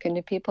to talking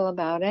to people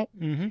about it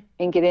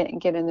and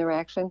get in the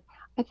reaction,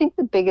 I think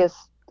the biggest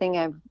thing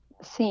I've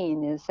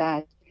seen is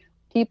that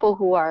people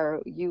who are,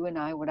 you and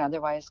I would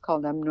otherwise call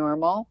them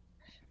normal,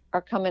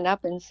 are coming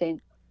up and saying,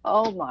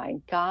 oh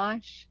my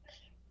gosh,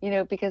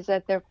 because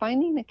that they're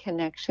finding a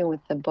connection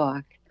with the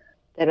book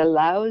that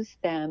allows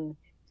them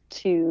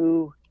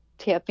to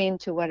tap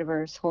into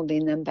whatever is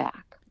holding them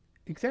back.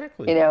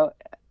 Exactly.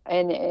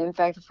 And in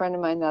fact, a friend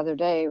of mine the other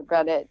day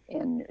read it,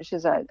 and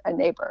she's a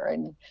neighbor,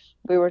 and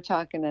we were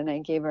talking, and I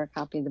gave her a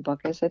copy of the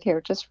book. I said,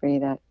 here, just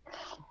read it.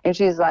 And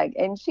she's like,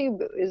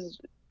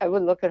 I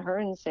would look at her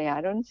and say, I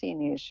don't see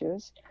any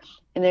issues.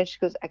 And then she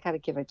goes, I got to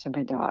give it to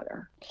my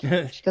daughter.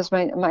 She goes,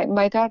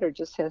 my daughter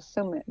just has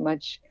so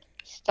much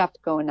stuff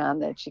going on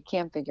that she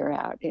can't figure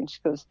out. And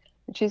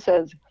she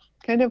says,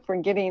 kind of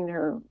forgetting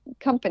her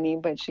company,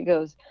 but she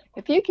goes,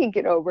 if you can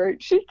get over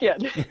it, she can.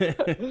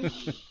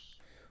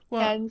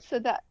 Well, and so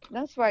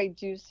that's why I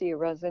do see it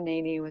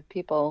resonating with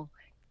people,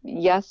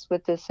 yes,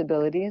 with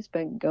disabilities,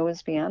 but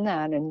goes beyond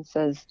that and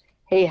says,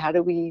 hey, how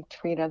do we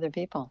treat other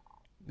people?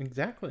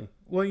 Exactly.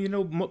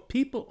 Well,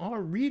 people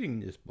are reading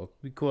this book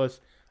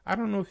because I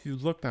don't know if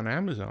you've looked on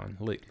Amazon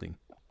lately.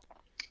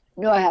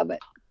 No, I haven't.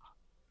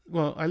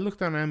 Well, I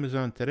looked on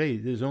Amazon today.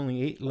 There's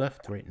only 8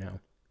 left right now.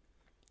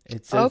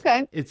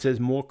 It says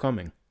more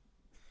coming.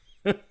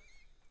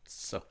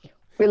 So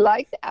we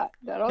like that.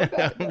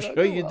 I'm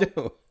sure you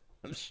do.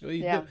 I'm sure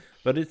you do.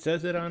 But it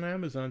says it on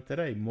Amazon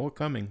today. More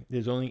coming.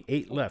 There's only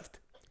 8 left,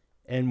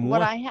 and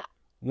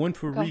one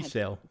for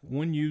resale.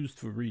 One used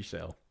for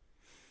resale.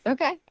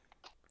 Okay.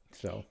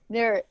 So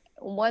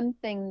one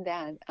thing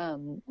that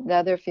the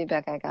other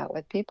feedback I got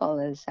with people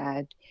is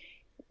that,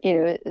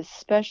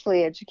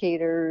 especially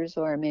educators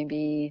or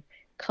maybe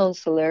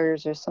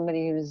counselors or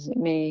somebody who's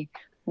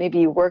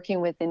maybe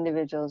working with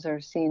individuals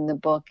or seeing the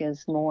book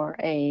as more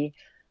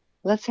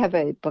let's have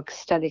a book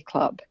study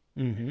club.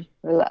 Mm-hmm.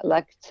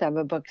 Let's have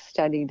a book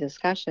study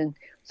discussion.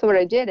 So what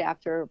I did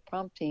after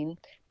prompting,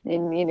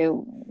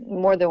 and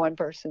more than one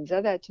person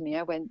said that to me,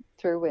 I went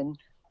through and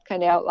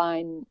kind of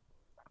outlined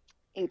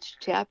each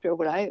chapter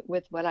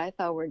with what I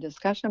thought were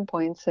discussion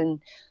points, and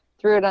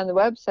threw it on the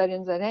website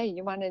and said, hey,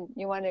 you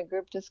want a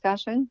group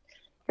discussion?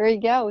 Here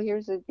you go.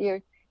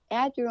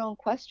 Add your own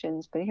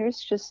questions, but here's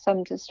just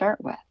some to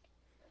start with,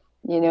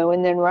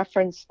 and then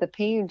reference the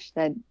page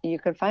that you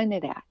could find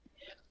it at.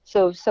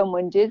 So if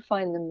someone did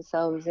find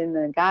themselves in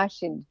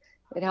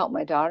it helped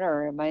my daughter,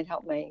 or it might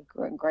help my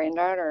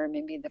granddaughter, or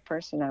maybe the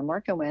person I'm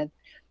working with,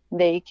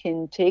 they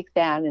can take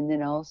that and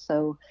then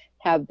also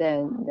have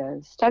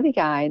the study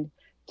guide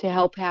to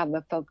help have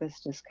a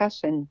focused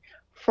discussion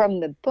from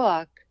the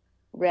book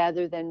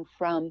rather than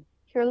from,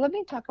 here, let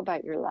me talk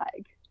about your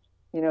leg,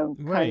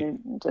 right. kind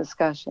of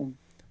discussion.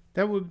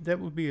 That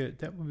would be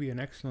an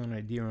excellent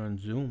idea on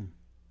Zoom,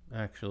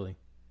 actually.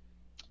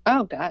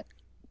 Oh, got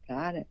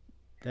it.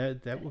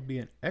 That would be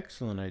an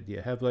excellent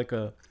idea. Have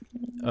a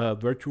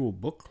virtual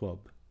book club.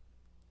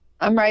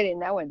 I'm writing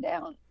that one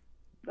down.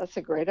 That's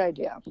a great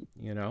idea.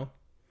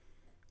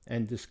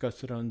 And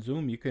discuss it on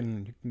Zoom. You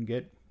can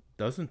get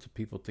dozens of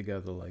people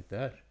together like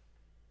that.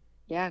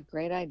 Yeah,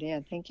 great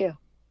idea. Thank you.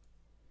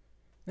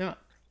 Now,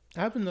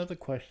 I have another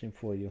question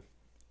for you.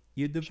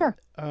 Sure.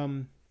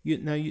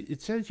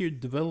 It says you're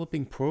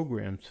developing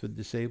programs for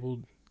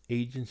disabled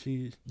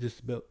agencies,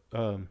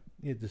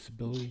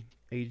 disability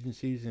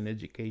agencies and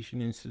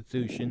education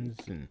institutions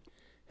and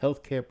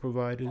healthcare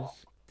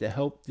providers to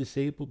help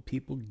disabled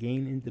people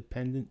gain an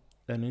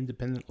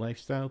independent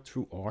lifestyle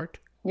through art.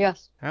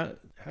 Yes. How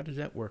does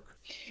that work?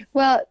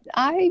 Well,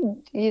 I've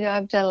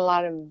done a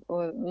lot of,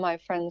 my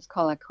friends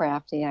call it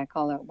crafty, I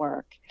call it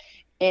work.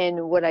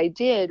 And what I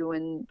did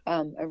when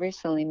I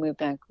recently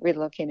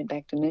relocated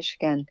back to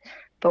Michigan,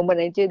 but what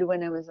I did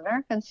when I was in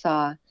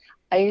Arkansas,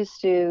 I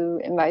used to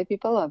invite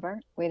people over.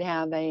 We'd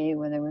have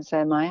whether it was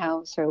at my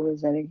house or it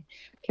was at a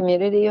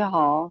community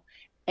hall,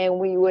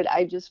 and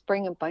I just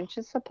bring a bunch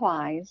of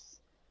supplies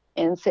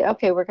and say,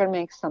 okay, we're going to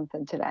make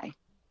something today.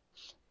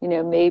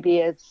 Maybe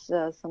it's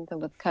something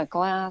with cut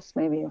glass,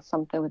 maybe it's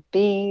something with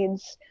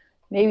beads,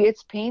 maybe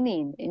it's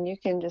painting, and you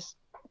can just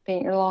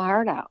paint your little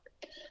heart out.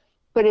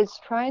 But it's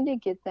trying to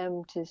get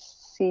them to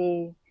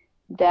see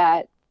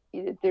that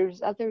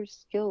there's other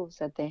skills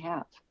that they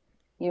have.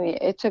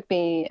 It took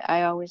me,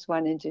 I always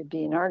wanted to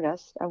be an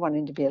artist. I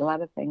wanted to be a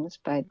lot of things,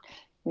 but,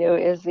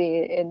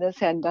 and this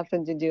had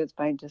nothing to do with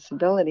my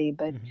disability,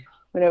 but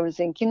when I was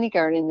in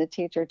kindergarten, the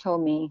teacher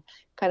told me,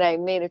 I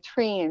made a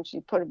tree and she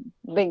put a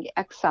big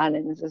X on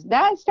it and says,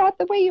 that's not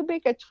the way you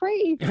make a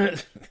tree.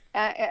 I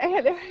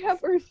had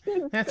ever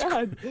since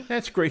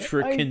that's great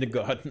for a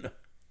kindergarten.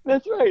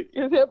 That's right.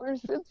 And ever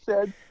since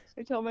then,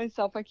 I told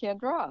myself I can't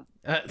draw.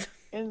 Uh,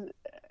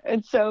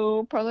 And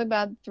so probably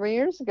about 3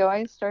 years ago,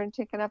 I started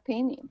taking up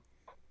painting.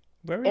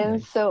 Very And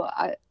nice. so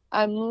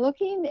I'm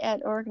looking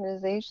at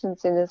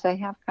organizations, and as I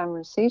have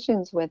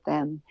conversations with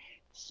them,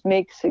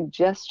 make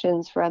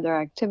suggestions for other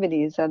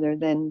activities other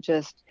than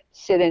just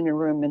sit in a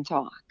room and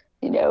talk.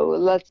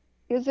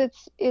 Because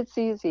it's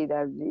easy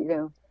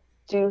to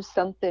do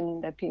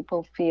something that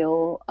people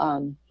feel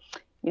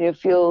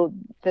feel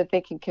that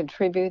they can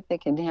contribute. They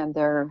can have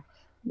there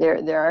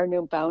are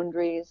no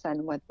boundaries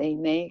on what they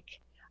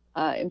make.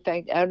 In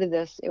fact, out of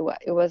this,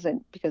 it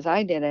wasn't because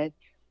I did it,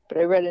 but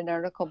I read an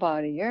article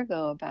about a year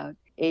ago about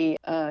a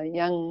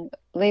young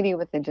lady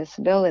with a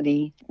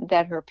disability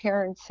that her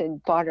parents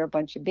had bought her a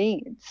bunch of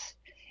beads,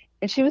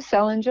 and she was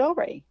selling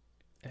jewelry.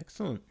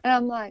 Excellent. And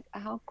I'm like,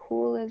 how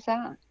cool is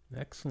that?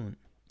 Excellent.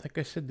 Like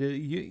I said,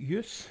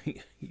 you're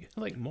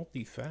like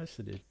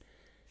multifaceted.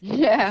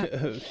 Yeah.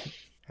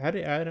 I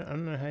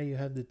don't know how you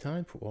had the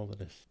time for all of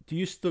this. Do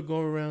you still go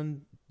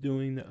around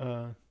doing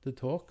the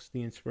talks,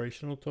 the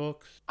inspirational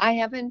talks? I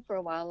haven't for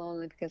a while,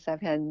 only because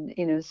I've had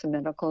some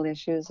medical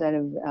issues that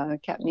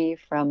have kept me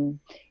from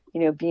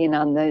being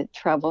on the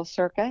travel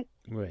circuit.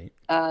 Right.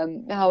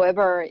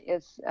 However,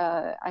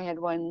 I had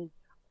one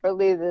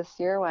early this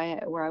year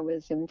where I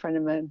was in front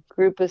of a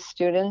group of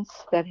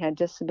students that had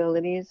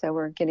disabilities that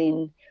were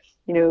getting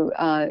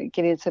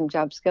some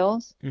job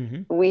skills.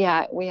 Mm-hmm. We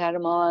had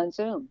them all on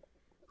Zoom.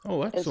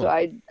 Oh, And so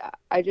excellent.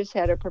 I just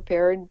had a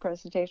prepared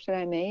presentation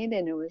I made,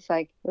 and it was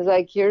like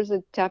here's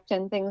the top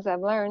 10 things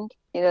I've learned.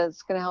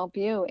 It's going to help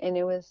you. And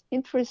it was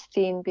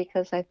interesting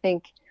because I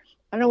think,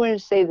 I don't want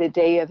to say the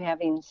day of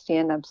having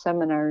stand-up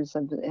seminars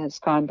has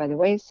gone by the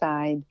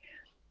wayside,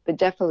 but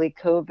definitely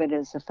COVID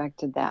has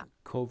affected that.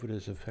 COVID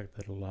has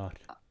affected a lot.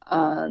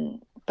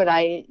 But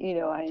I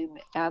am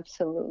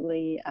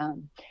absolutely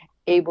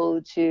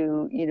able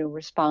to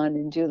respond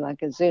and do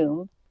like a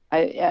Zoom.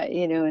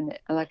 And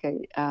like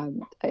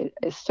I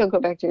still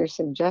go back to your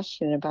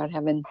suggestion about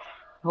having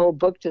a whole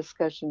book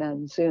discussion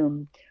on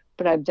Zoom,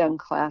 but I've done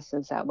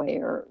classes that way,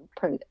 or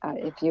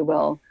if you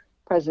will,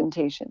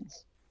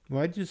 presentations.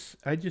 Well, I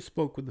just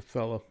spoke with a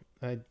fellow.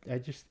 I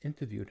just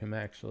interviewed him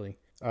actually.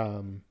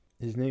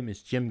 His name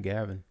is Jim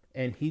Gavin,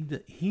 and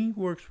he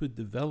works with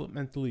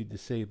developmentally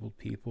disabled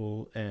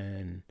people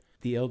and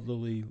the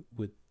elderly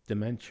with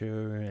dementia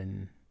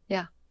and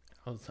Yeah.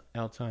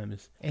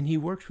 Alzheimer's, and he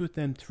works with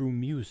them through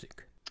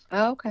music.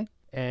 Oh, okay.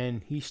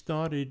 And he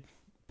started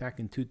back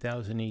in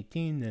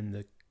 2018,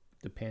 then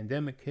the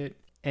pandemic hit,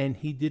 and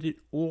he did it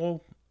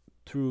all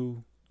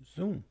through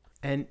Zoom.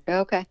 And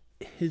Okay.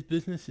 his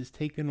business has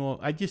taken off.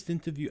 I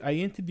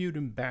interviewed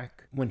him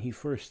back when he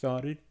first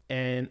started,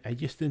 and I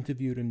just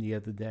interviewed him the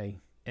other day.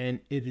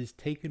 And it has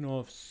taken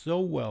off so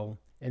well,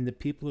 and the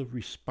people have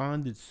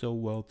responded so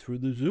well through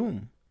the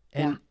Zoom.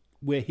 And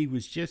where he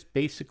was just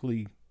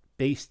basically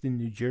based in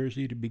New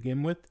Jersey to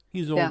begin with,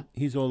 he's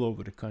all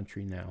over the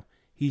country now.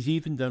 He's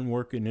even done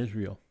work in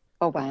Israel.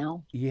 Oh,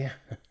 wow. Yeah,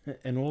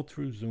 and all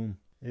through Zoom.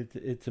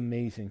 It's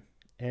amazing.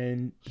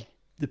 And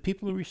the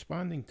people are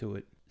responding to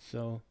it.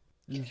 So,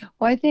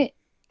 well, I think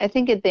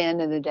at the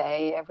end of the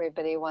day,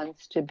 everybody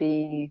wants to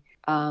be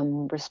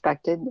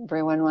respected.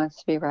 Everyone wants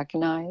to be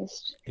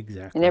recognized.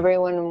 Exactly. And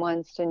everyone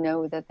wants to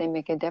know that they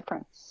make a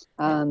difference.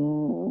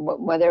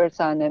 Whether it's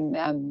on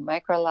a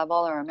micro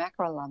level or a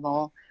macro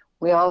level,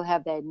 we all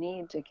have that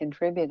need to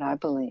contribute, I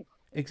believe.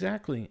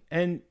 Exactly.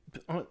 And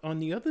on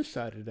the other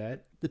side of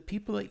that, the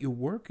people that you're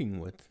working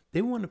with,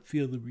 they want to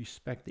feel the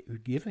respect that you're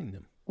giving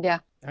them. Yeah.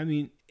 I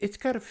mean, it's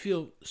got to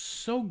feel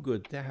so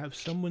good to have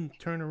someone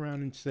turn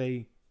around and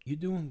say, "You're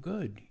doing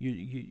good.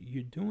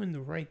 You're doing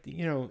the right thing.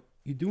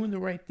 You're doing the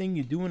right thing.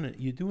 You're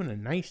doing a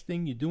nice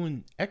thing. You're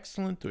doing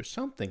excellent or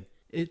something."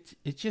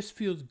 It just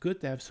feels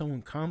good to have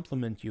someone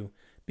compliment you,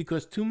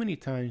 because too many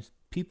times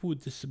people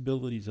with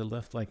disabilities are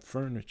left like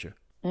furniture.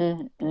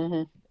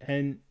 Mm-hmm.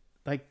 And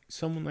like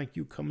someone like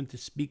you coming to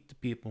speak to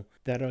people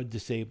that are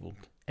disabled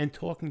and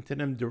talking to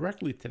them,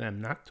 directly to them,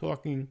 not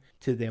talking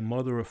to their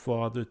mother or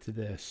father, to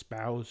their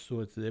spouse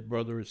or to their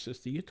brother or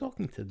sister. You're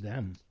talking to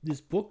them. This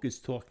book is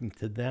talking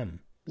to them.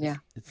 Yeah.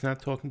 It's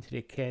not talking to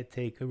their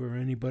caretaker or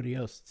anybody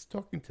else. It's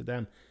talking to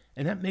them.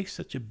 And that makes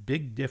such a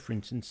big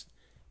difference.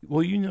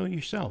 Well, you know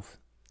yourself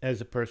as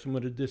a person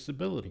with a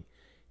disability.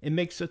 It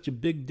makes such a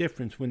big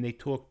difference when they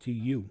talk to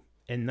you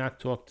and not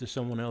talk to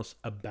someone else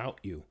about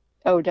you.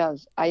 Oh, it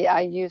does.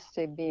 I used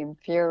to be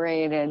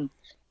infuriated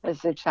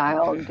as a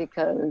child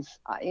because,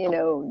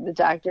 the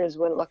doctors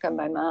would look at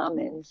my mom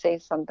and say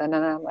something,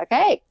 and I'm like,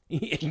 hey.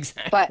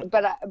 Exactly.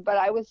 But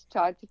I was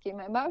taught to keep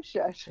my mouth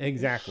shut.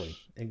 Exactly.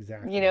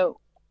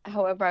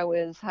 However, I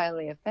was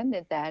highly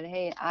offended that,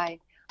 hey, I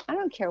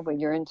don't care what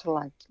your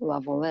intellect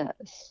level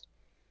is.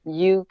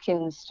 You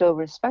can still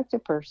respect a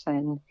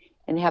person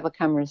and have a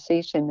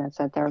conversation that's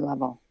at their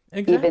level.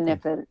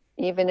 Exactly.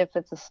 Even if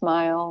it's a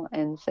smile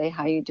and say,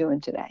 how you doing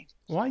today?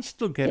 Well, I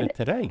still get it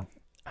today.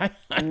 I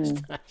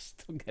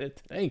still get it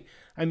today.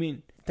 I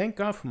mean, thank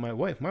God for my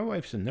wife. My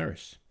wife's a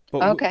nurse.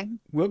 But Okay.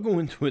 we'll go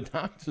into a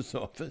doctor's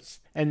office,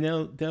 and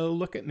they'll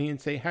look at me and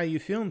say, "How you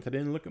feeling today?"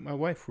 And look at my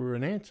wife for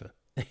an answer.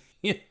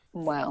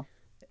 Wow.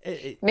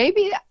 It-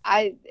 Maybe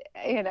I'm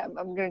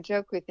going to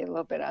joke with you a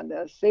little bit on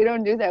this. They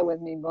don't do that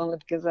with me only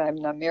because I'm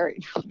not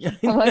married.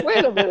 I'm like,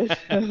 wait a minute.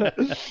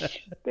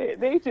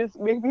 they just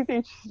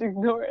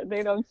ignore it.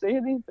 They don't say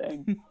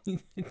anything.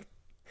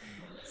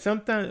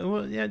 Sometimes,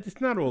 well, yeah,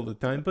 it's not all the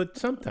time, but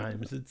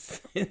sometimes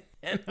it's,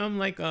 and I'm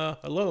like,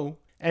 hello.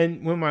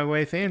 And when my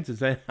wife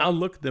answers, I'll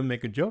look at them,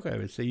 make a joke. I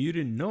would say, you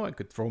didn't know I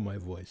could throw my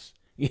voice.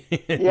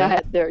 Yeah,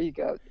 there you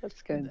go.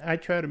 That's good. I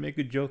try to make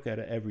a joke out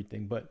of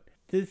everything, but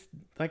this,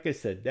 like I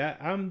said,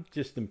 I'm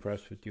just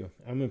impressed with you.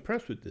 I'm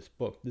impressed with this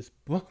book. This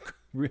book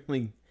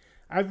really,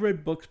 I've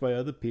read books by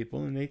other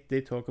people, and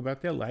they talk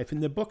about their life,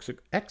 and their books are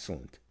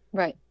excellent.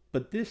 Right.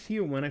 But this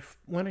here,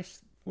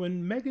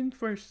 when Megan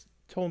first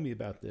told me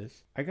about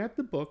this, I got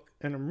the book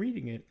and I'm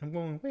reading it. I'm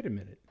going, wait a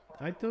minute.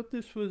 I thought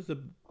this was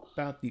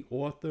about the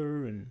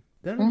author, and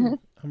then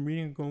I'm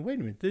reading and going, wait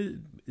a minute.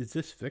 Is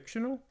this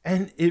fictional?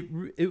 And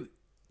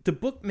the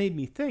book made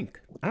me think.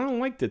 I don't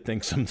like to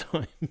think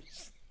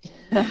sometimes.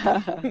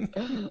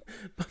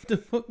 But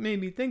the book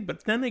made me think.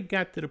 But then it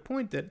got to the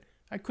point that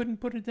I couldn't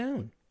put it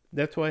down.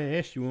 That's why I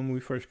asked you when we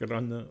first got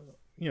on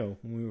when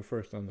we were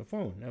first on the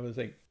phone. I was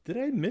like, did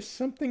I miss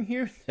something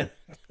here? Did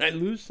I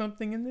lose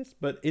something in this?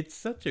 But it's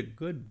such a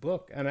good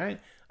book. And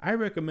I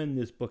recommend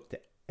this book to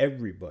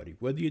everybody,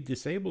 whether you're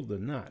disabled or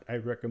not. I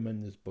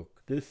recommend this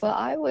book.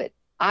 Well,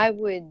 I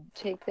would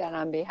take that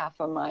on behalf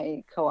of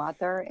my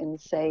co-author and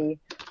say,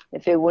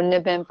 if it wouldn't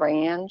have been for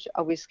Ange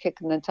always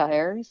kicking the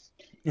tires,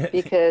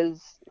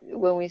 because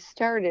when we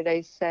started,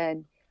 I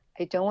said,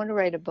 I don't want to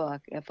write a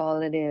book if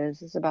all it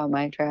is about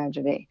my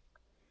tragedy.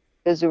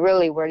 Because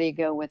really, where do you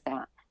go with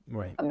that?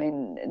 Right. I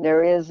mean,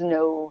 there is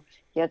no,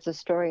 yeah, it's a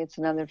story, it's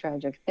another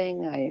tragic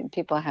thing.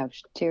 People have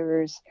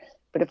tears.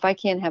 But if I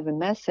can't have a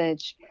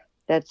message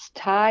that's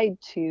tied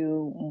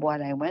to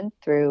what I went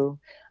through,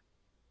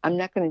 I'm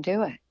not going to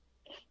do it.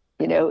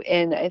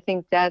 And I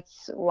think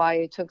that's why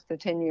it took the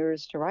 10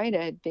 years to write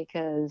it,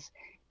 because,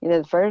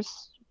 the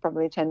first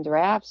probably 10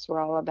 drafts were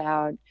all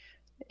about,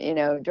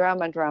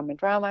 drama,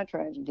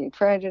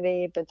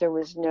 tragedy, but there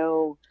was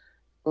no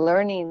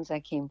learnings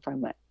that came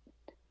from it.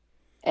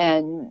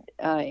 And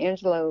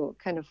Angelo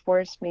kind of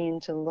forced me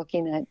into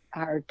looking at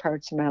hard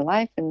parts of my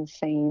life and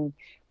saying,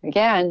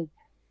 again,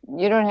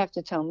 you don't have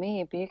to tell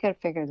me, but you got to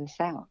figure this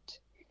out.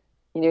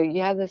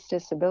 You have this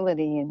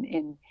disability,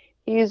 and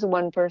he's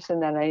one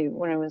person that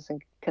when I was a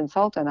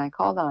consultant, I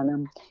called on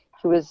him.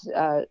 He was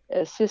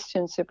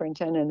assistant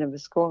superintendent of a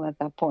school at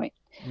that point.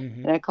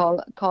 Mm-hmm. And I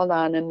called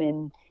on him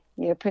and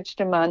pitched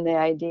him on the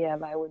idea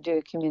of I would do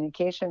a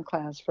communication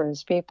class for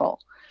his people,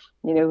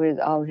 with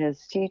all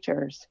his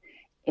teachers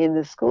in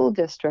the school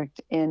district.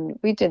 And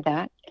we did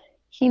that.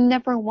 He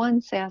never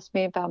once asked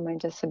me about my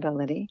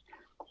disability.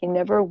 He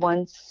never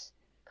once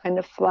kind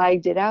of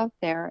flagged it out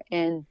there.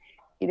 And,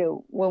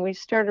 when we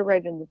started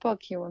writing the book,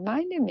 he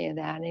reminded me of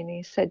that. And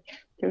he said,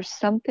 there's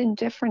something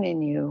different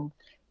in you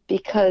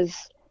because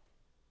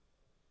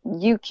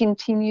you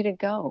continue to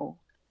go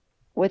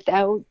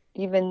without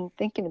even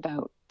thinking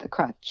about the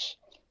crutch,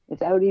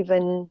 without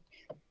even,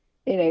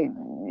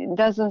 it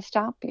doesn't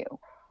stop you.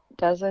 It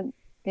doesn't,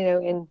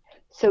 and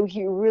so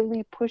he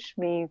really pushed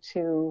me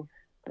to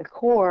the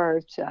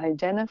core to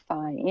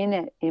identify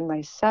in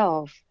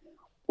myself,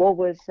 what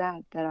was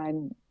that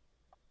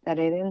I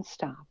didn't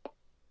stop,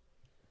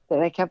 that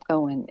I kept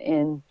going.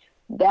 And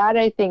that,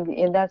 I think,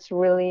 and that's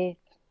really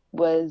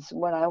was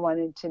what I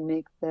wanted to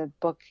make the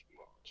book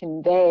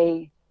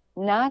convey,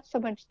 not so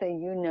much that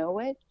you know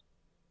it,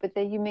 but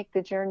that you make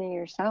the journey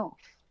yourself.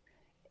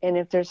 And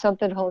if there's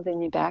something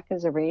holding you back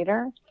as a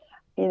reader,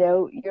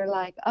 you're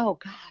like, oh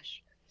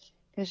gosh,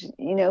 because,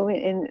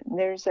 and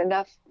there's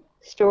enough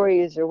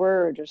stories or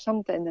words or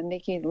something that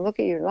make you look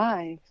at your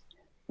life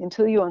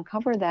until you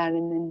uncover that.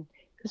 And then,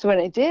 because when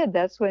I did,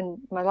 that's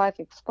when my life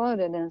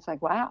exploded. And it's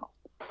like, wow,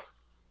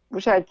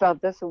 wish I'd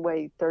felt this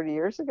way 30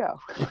 years ago.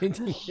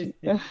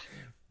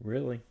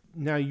 Really?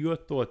 Now, your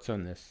thoughts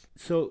on this.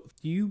 So,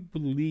 do you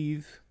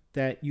believe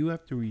that you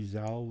have to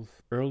resolve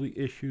early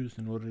issues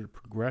in order to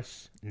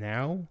progress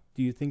now?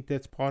 Do you think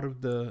that's part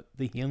of the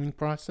healing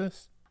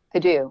process? I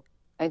do.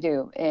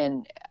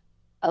 And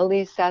at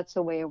least that's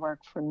the way it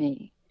worked for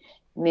me.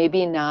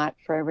 Maybe not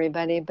for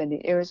everybody, but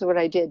here's what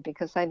I did.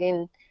 Because I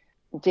didn't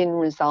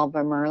resolve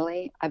them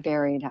early, I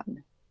buried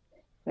them.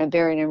 And I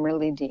buried them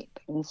really deep.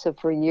 And so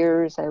for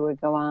years, I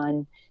would go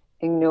on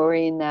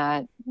ignoring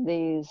that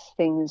these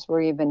things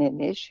were even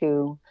an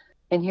issue.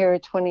 And here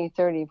 20,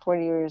 30,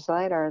 40 years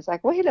later, I was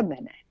like, wait a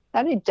minute,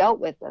 I didn't dealt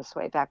with this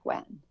way back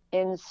when.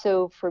 And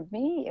so for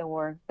me, it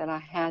worked that I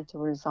had to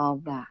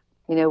resolve that.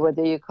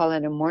 Whether you call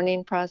it a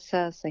mourning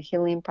process, a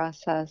healing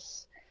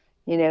process,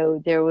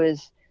 there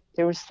was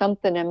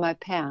something in my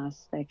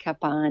past that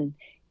kept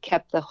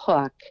the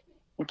hook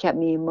and kept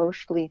me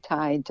emotionally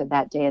tied to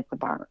that day at the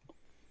barn.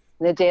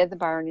 And the day at the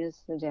barn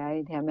is the day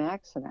I had my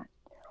accident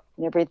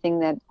and everything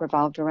that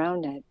revolved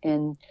around it.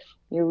 And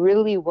it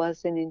really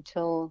wasn't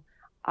until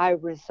I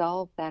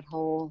resolved that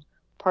whole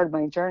part of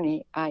my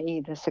journey,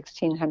 i.e. the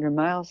 1,600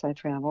 miles I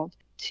traveled,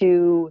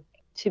 to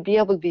be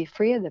able to be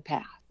free of the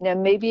past. Now,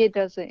 maybe it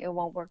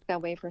won't work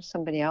that way for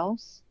somebody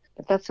else,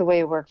 but that's the way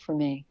it worked for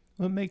me.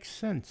 Well, it makes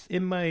sense.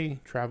 In my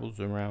travels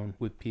around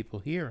with people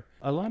here,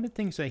 a lot of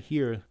things I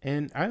hear,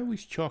 and I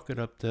always chalk it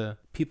up to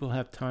people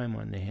have time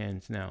on their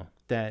hands now,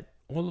 that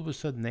all of a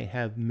sudden they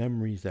have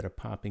memories that are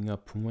popping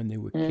up from when they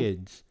were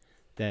kids,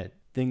 that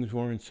things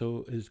weren't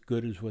so as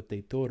good as what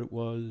they thought it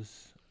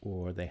was,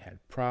 or they had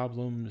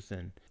problems,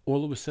 and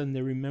all of a sudden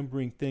they're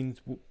remembering things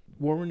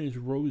weren't as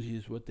rosy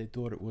as what they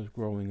thought it was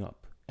growing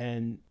up.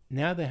 And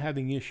now they're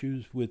having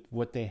issues with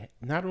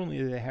not only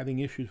are they having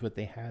issues what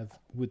they have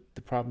with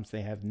the problems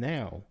they have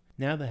now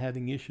they're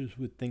having issues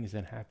with things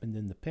that happened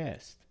in the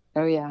past.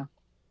 Oh, yeah.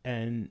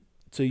 And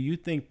so you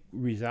think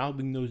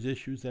resolving those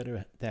issues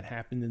that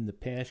happened in the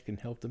past can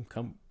help them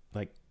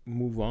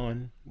move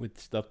on with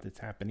stuff that's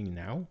happening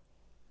now?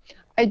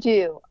 I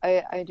do.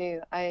 I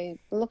do. I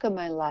look at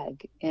my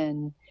leg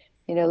and,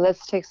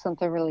 let's take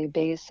something really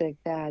basic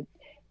that,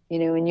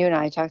 and you and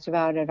I talked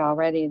about it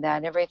already,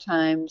 that every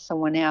time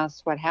someone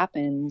asks what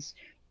happens,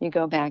 you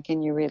go back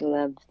and you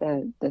relive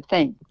the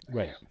thing.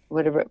 Right.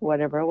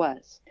 Whatever it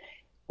was.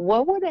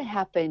 What would have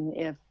happened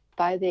if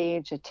by the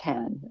age of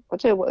 10,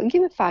 we'll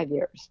give it 5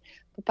 years,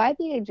 but by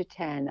the age of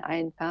 10, I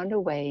had found a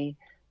way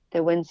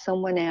that when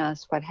someone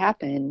asked what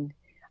happened,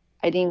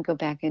 I didn't go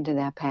back into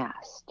that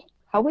past.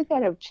 How would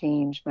that have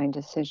changed my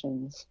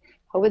decisions?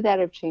 How would that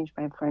have changed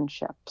my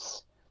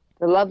friendships?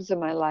 The loves of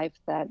my life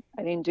that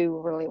I didn't do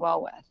really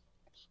well with,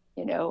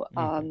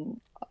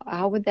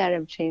 how would that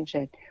have changed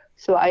it?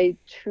 So I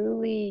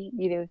truly,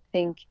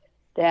 think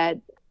that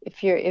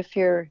if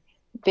you're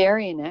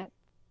burying it,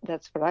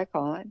 that's what I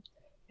call it.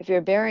 If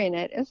you're burying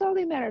it, it's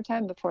only a matter of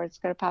time before it's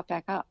going to pop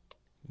back up.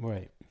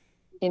 Right.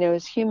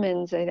 As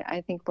humans,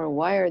 I think we're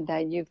wired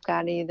that you've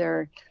got to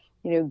either,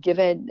 give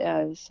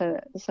it,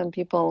 some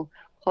people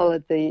call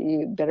it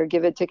you better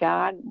give it to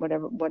God,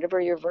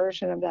 whatever your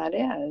version of that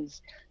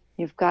is.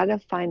 You've got to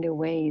find a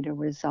way to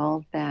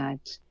resolve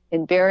that.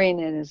 And burying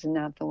it is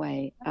not the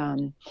way.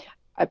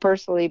 I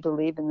personally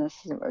believe, and this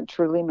is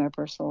truly my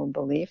personal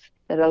belief,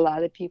 that a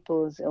lot of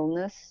people's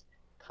illness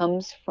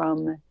comes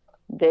from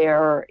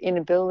their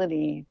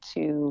inability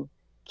to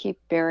keep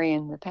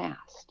burying the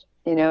past.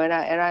 And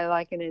I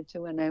liken it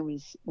to when I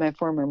was my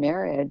former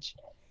marriage.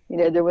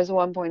 There was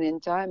one point in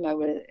time I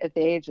was at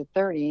the age of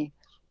 30.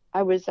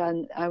 I was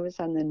on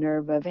the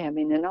nerve of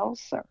having an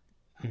ulcer.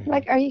 Mm-hmm.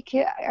 Like, are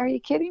you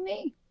kidding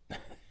me?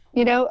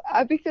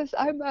 Because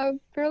I'm a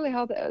fairly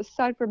healthy,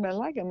 aside from my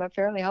leg, I'm a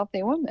fairly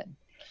healthy woman,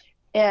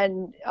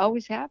 and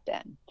always have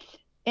been.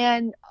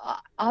 And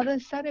all of a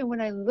sudden,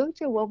 when I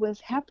looked at what was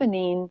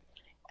happening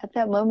at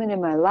that moment in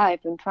my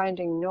life and trying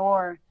to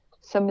ignore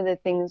some of the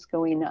things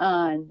going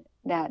on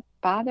that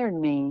bothered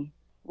me,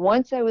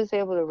 once I was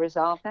able to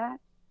resolve that,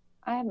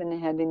 I haven't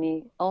had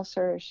any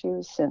ulcer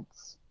issues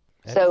since.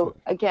 Excellent.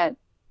 So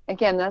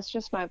again, that's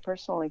just my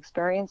personal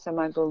experience and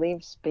my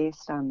beliefs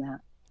based on that.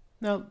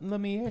 Now, let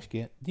me ask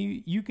you, do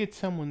you get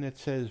someone that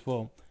says,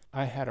 well,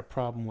 I had a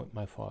problem with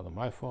my father.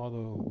 My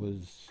father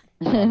was,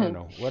 I don't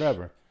know,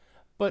 whatever.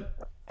 But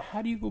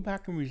how do you go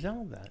back and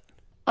resolve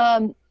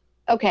that?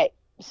 Okay,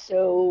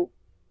 so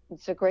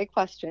it's a great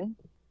question.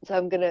 So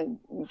I'm going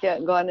to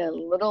go on a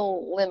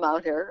little limb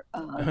out here.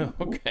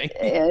 Okay.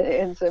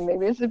 And so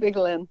maybe it's a big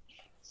limb.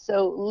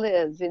 So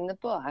Liz, in the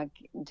book,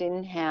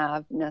 didn't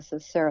have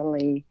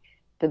necessarily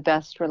the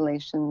best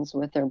relations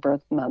with her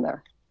birth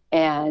mother.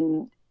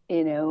 And,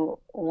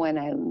 when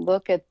I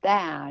look at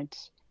that,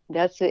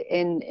 that's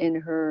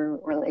in her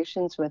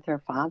relations with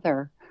her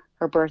father.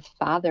 Her birth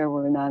father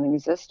were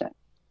non-existent.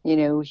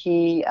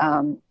 He,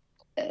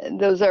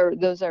 those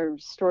are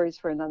stories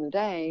for another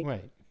day.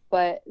 Right.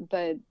 But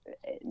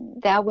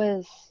that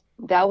was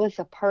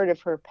a part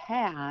of her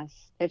past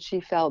that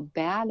she felt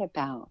bad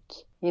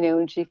about,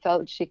 and she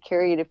felt she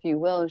carried, if you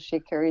will,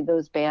 she carried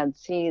those bad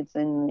seeds.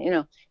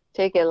 And,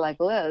 take it like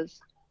Liz.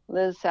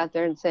 Liz sat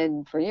there and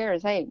said for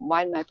years, hey,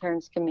 why did my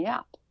parents give me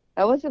up?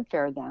 That wasn't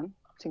fair of them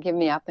to give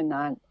me up and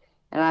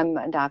I'm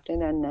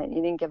adopted, and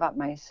you didn't give up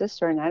my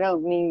sister. And I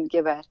don't mean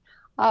give it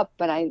up,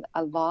 but I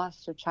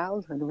lost a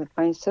childhood with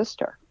my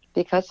sister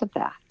because of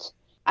that.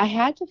 I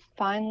had to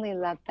finally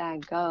let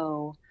that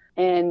go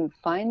and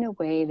find a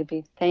way to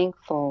be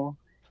thankful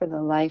for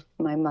the life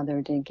my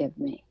mother did give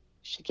me.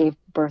 She gave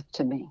birth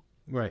to me.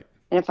 Right.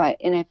 And if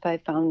I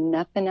found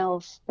nothing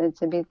else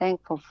to be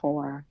thankful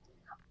for,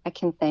 I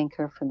can thank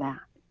her for that.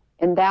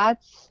 And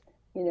that's,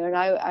 and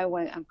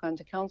I've gone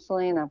to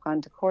counseling, I've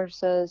gone to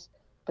courses,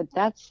 but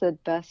that's the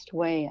best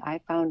way I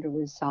found to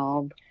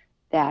resolve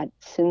that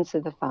sins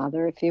of the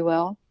father, if you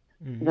will,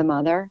 the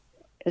mother,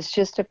 is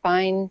just to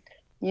find,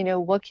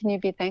 what can you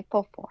be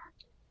thankful for?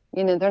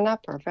 They're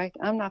not perfect.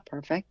 I'm not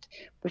perfect,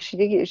 but she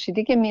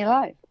did give me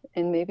life.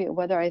 And maybe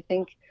whether I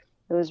think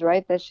it was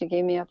right that she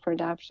gave me up for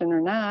adoption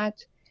or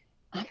not,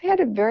 I've had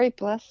a very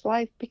blessed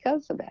life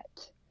because of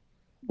it.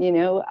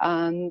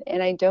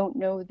 And I don't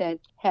know that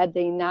had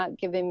they not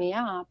given me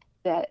up,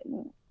 that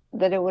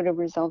that it would have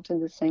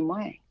resulted the same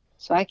way.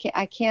 So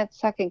I can't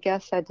second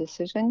guess that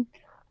decision,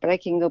 but I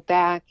can go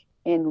back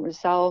and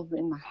resolve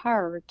in my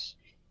heart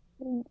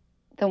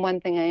the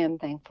one thing I am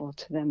thankful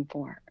to them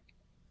for,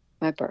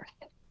 my birth.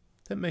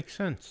 That makes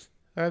sense.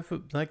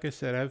 Like I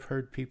said, I've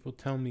heard people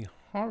tell me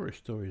horror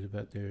stories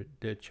about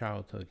their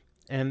childhood,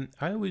 and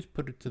I always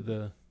put it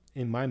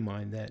in my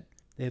mind that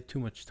they have too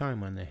much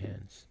time on their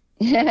hands.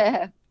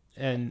 Yeah.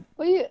 And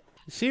Well,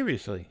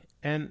 seriously,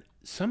 and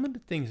some of the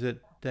things that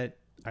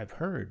I've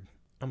heard,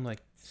 I'm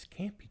like, this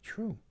can't be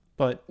true.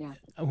 But yeah.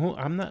 Who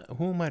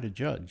am I to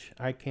judge?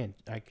 I can't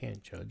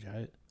judge.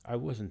 I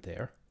wasn't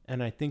there.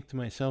 And I think to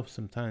myself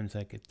sometimes,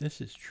 like, if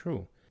this is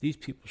true, these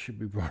people should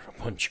be brought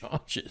up on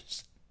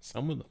charges.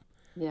 Some of them.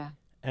 Yeah.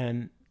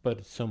 But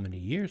it's so many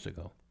years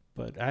ago.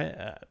 But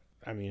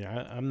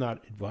I'm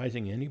not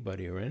advising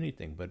anybody or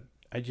anything. But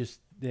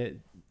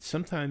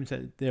sometimes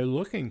they're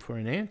looking for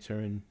an answer,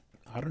 and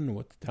I don't know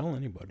what to tell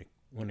anybody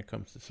when it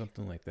comes to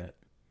something like that.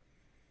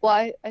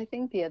 Well, I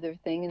think the other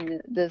thing,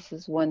 and this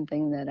is one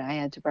thing that I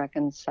had to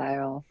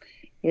reconcile,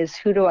 is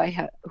who do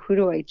I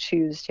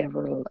choose to have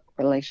a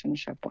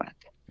relationship with?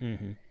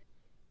 Mm-hmm.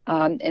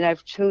 And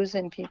I've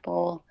chosen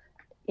people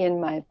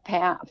from my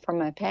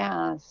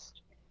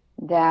past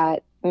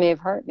that may have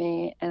hurt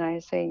me, and I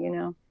say,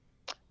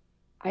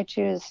 I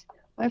choose.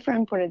 My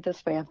friend put it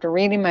this way: after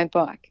reading my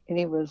book,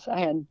 and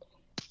I had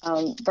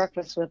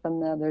breakfast with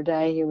him the other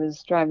day. He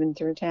was driving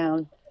through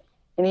town,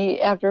 and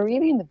after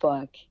reading the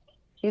book,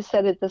 he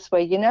said it this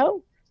way: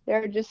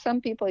 there are just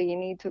some people you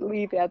need to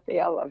leave at the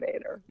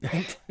elevator.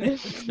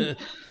 That's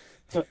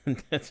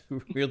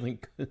really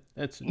good.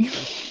 That's a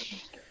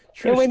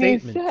true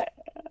statement.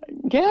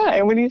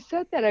 And when he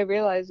said that, I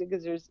realized,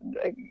 because there's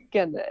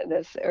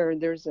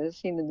a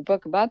scene in the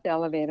book about the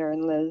elevator,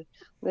 and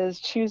Liz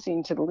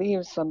choosing to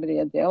leave somebody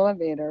at the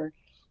elevator.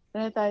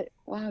 And I thought,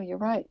 wow, you're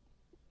right.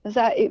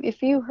 Because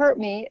if you hurt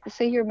me,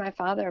 say you're my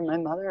father or my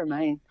mother or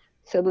my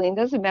sibling,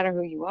 doesn't matter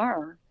who you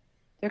are,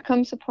 there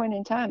comes a point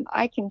in time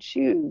I can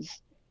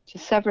choose to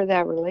sever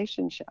that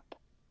relationship.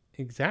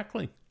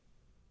 Exactly.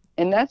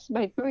 And that's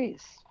my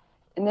choice.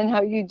 And then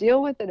how you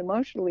deal with it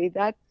emotionally,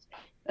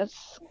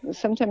 that's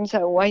sometimes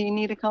why you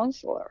need a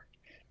counselor.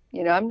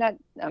 I'm not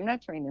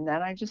trained in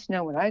that. I just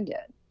know what I did.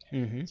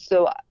 Mm-hmm.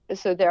 So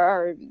there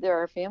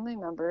are family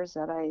members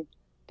that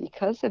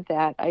because of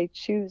that, I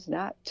choose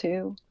not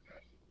to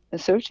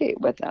associate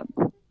with them.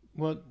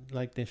 Well,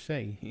 like they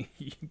say,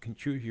 you can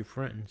choose your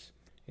friends.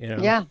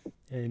 Yeah.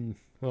 And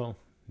well,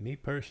 me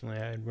personally,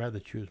 I'd rather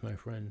choose my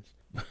friends.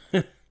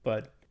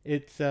 But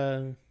it's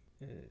hard.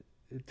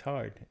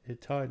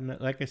 It's hard. And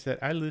like I said,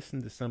 I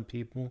listen to some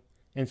people,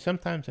 and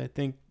sometimes I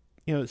think,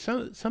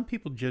 some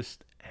people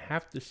just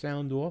have to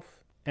sound off,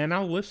 and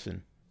I'll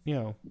listen.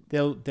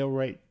 They'll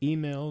write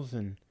emails,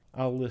 and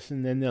I'll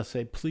listen. Then they'll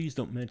say, "Please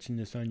don't mention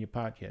this on your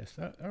podcast."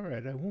 All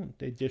right, I won't.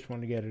 They just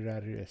want to get it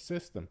out of their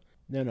system.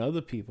 Then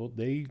other people,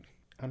 I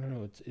don't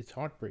know. It's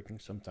heartbreaking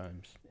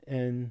sometimes.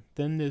 And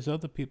then there's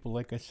other people,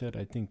 like I said,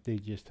 I think they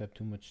just have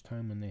too much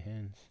time on their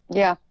hands.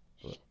 Yeah.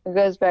 It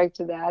goes back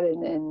to that,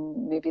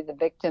 and maybe the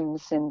victim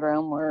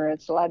syndrome, where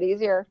it's a lot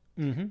easier.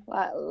 Mm-hmm.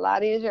 A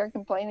lot easier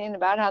complaining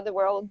about how the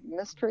world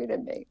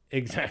mistreated me.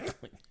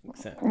 Exactly.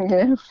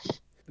 Yeah.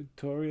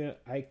 Victoria,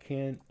 I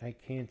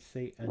can't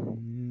say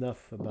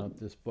enough about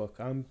this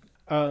book.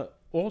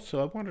 Also,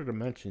 I wanted to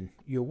mention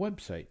your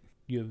website.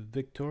 You have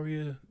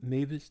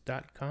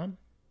victoriamavis.com?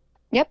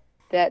 Yep.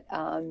 That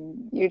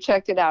you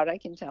checked it out, I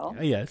can tell.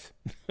 Yes.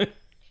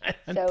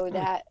 So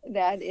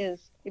that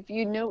is, if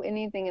you know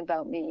anything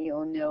about me,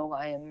 you'll know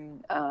I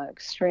am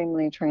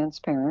extremely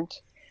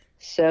transparent.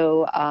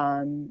 So,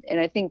 and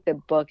I think the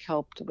book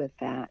helped with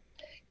that,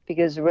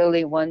 because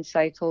really once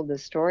I told the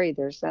story,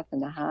 there's nothing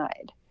to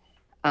hide.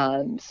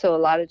 So a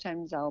lot of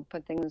times I'll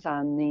put things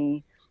on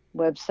the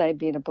website,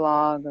 be it a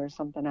blog or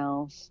something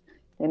else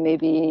that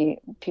maybe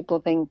people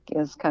think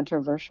is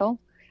controversial.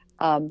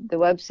 The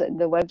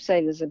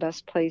website is the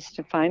best place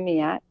to find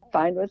me at.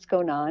 Find what's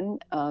going on.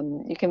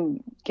 You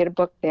can get a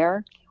book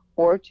there,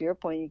 or to your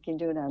point, you can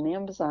do it on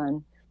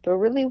Amazon. But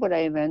really, what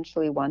I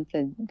eventually want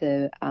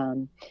the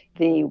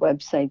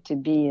website to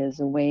be is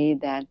a way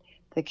that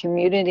the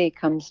community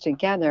comes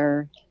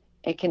together.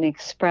 It can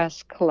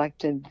express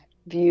collective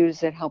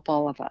views that help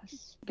all of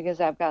us. Because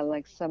I've got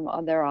like some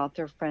other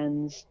author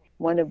friends,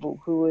 one of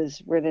who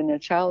has written a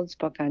child's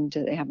book on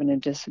having a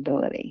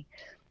disability,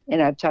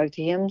 and I've talked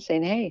to him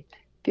saying, "Hey,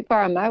 people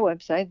are on my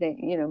website. They,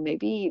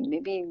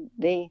 maybe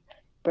they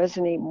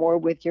resonate more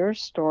with your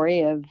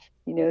story of,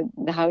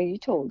 how you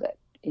told it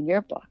in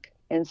your book."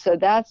 And so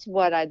that's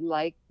what I'd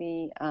like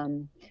the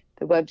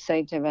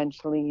website to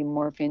eventually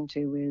morph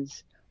into,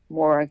 is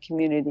more a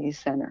community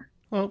center.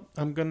 Well,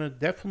 I'm going to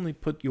definitely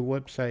put your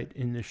website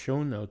in the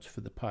show notes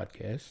for the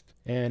podcast,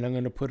 and I'm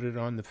going to put it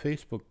on the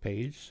Facebook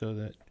page so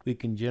that we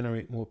can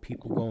generate more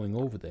people going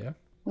over there.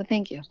 Well,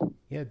 thank you.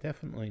 Yeah,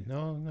 definitely.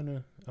 No,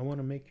 I want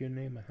to make your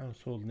name a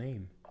household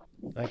name.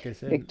 Like I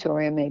said,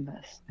 Victoria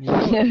Mavis.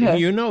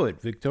 You know it,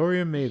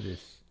 Victoria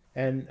Mavis.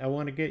 And I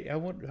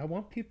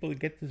want people to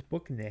get this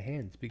book in their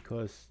hands,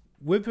 because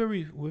we're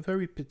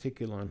very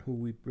particular on who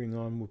we bring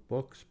on with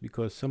books,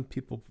 because some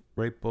people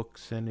write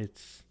books and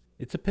it's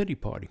a pity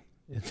party.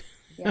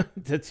 Yeah.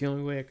 That's the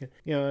only way I can.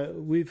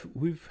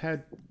 We've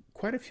had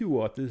quite a few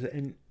authors,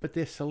 but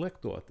they're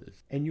select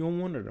authors, and you're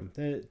one of them.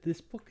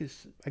 This book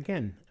is,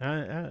 again,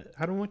 I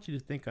don't want you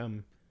to think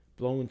I'm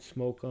blowing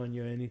smoke on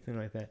you or anything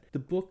like that. The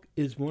book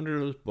is one of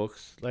those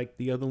books, like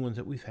the other ones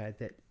that we've had,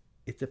 that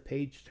it's a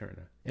page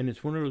turner, and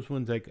it's one of those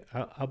ones like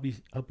I'll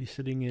be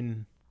sitting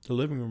in the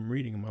living room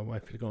reading, and my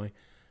wife is going,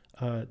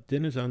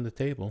 "Dinner's on the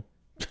table."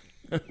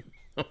 I'm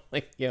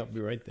like, "Yeah, I'll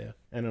be right there,"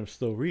 and I'm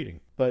still reading.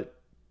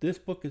 But this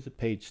book is a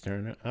page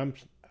turner.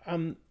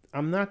 I'm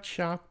not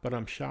shocked, but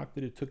I'm shocked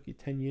that it took you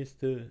 10 years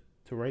to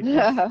write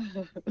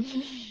this.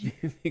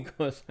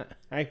 Because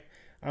I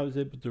was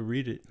able to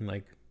read it in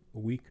like a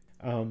week.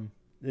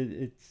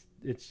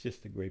 It's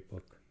just a great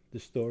book. The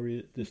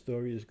story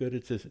is good.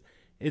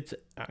 It's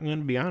I'm going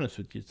to be honest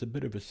with you, it's a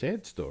bit of a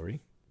sad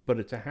story, but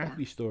it's a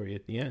happy story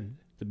at the end,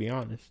 to be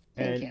honest.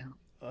 Thank you.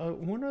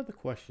 One other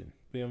question,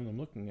 beyond I'm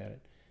looking at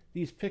it.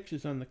 These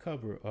pictures on the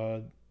cover,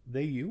 are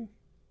they you?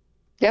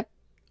 Yep.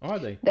 Are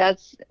they?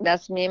 That's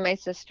me and my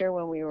sister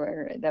when we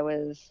were, that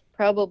was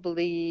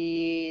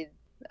probably,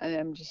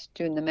 I'm just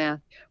doing the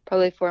math,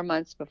 probably 4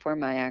 months before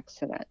my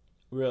accident.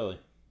 Really?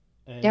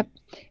 And Yep.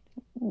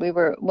 We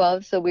were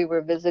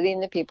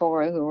visiting the people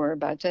who were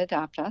about to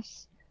adopt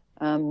us,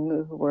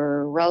 who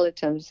were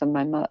relatives of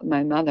my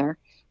mother,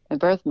 my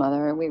birth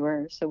mother, and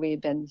we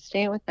had been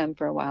staying with them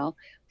for a while.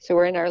 So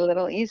we're in our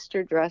little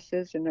Easter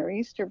dresses and our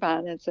Easter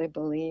bonnets, I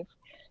believe.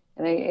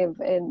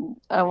 And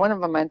on one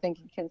of them, I think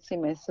you can see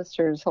my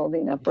sister's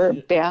holding up her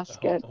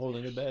basket.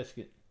 Holding a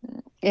basket.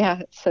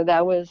 Yeah, so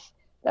that was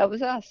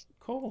us.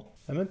 Cool.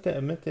 I meant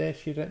to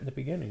ask you that in the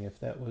beginning, if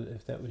that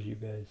was you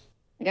guys.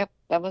 Yep,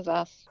 that was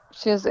us.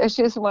 She's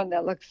the one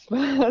that looks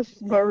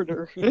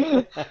smarter.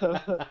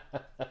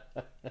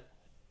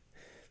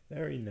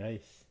 Very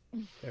nice.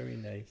 Very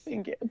nice.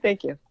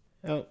 Thank you.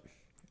 Well,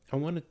 I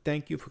want to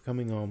thank you for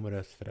coming on with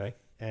us today,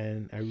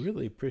 and I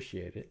really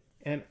appreciate it.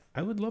 And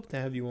I would love to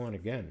have you on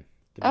again.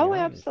 Oh,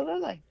 honest,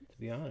 absolutely. To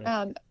be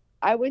honest.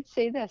 I would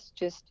say this,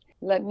 just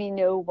let me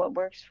know what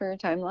works for your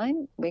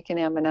timeline. We can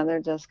have another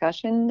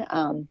discussion.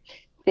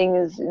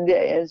 Things,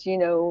 as you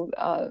know,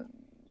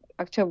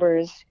 October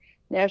is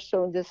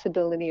National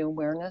Disability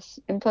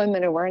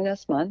Employment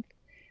Awareness Month.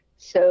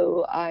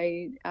 So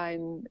I'm,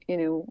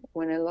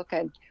 when I look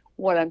at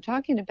what I'm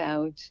talking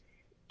about,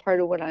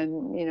 part of what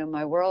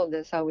my world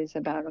is always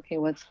about, okay,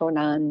 what's going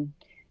on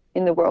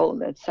in the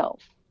world itself.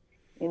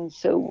 And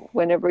so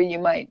whenever you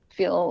might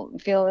feel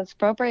it's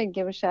appropriate,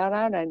 give a shout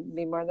out. I'd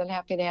be more than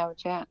happy to have a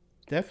chat.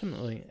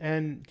 Definitely.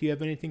 And do you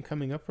have anything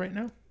coming up right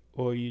now?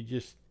 Or are you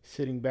just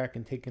sitting back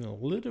and taking a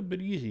little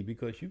bit easy,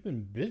 because you've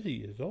been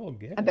busy as all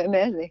get? I've been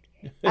busy.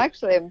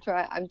 Actually, I'm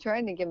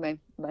trying to get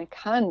my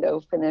condo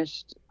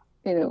finished,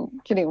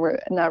 getting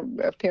not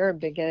repair,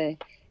 but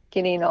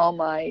getting all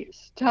my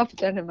stuff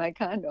done in my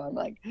condo. I'm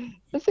like,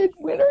 is it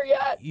winter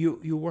yet? You're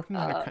working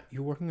on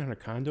a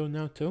condo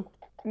now too?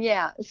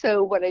 Yeah.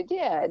 So what I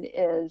did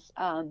is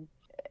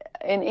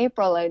in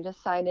April, I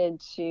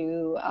decided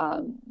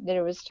that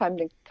it was time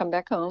to come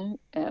back home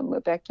and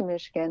move back to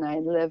Michigan. I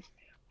lived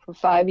for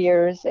 5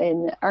 years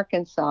in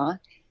Arkansas,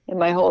 and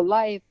my whole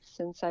life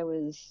since I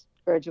was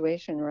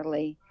graduation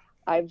really,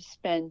 I've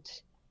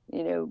spent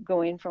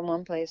going from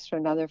one place to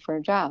another for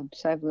a job.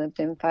 So I've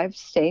lived in 5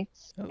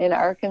 states. Oh. In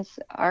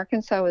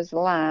Arkansas was the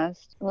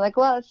last. I'm like,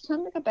 well, it's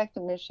time to go back to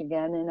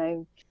Michigan.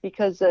 And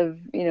because of,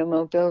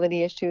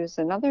 mobility issues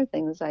and other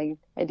things, I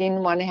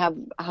didn't want to have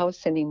a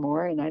house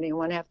anymore, and I didn't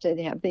want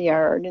to have the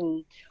yard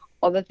and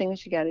all the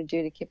things you got to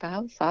do to keep a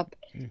house up.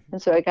 Mm-hmm.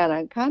 And so I got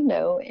a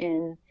condo,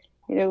 and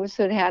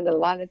so it had a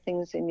lot of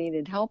things it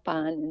needed help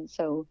on. And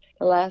so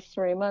the last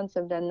 3 months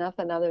I've done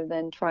nothing other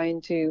than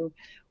trying to,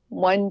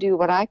 one, do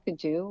what I could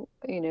do,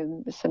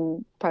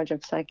 some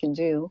projects I can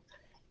do,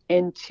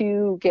 and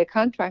 2, get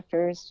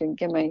contractors to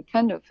get my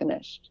condo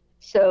finished.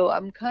 So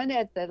I'm kind of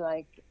at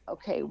the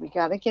okay, we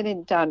got to get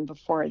it done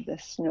before the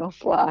snow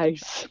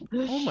flies.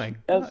 Oh my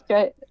God.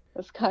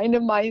 That's kind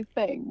of my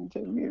thing,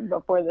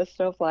 before the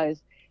snow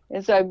flies.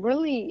 And so I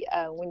really,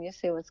 when you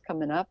say what's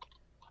coming up,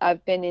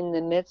 I've been in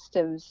the midst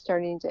of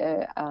starting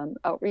to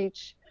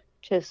outreach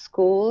to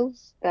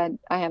schools that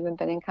I haven't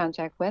been in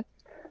contact with,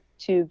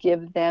 to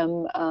give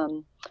them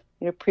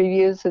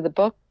previews of the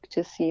book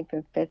to see if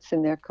it fits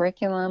in their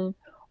curriculum,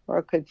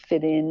 or could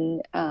fit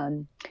into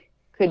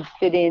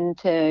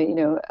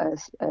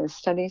a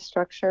study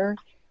structure.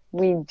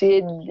 We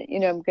did,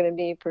 I'm going to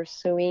be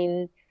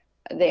pursuing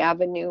the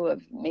avenue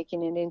of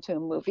making it into a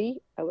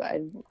movie.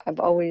 I've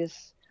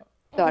always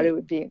thought it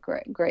would be a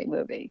great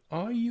movie.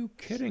 Are you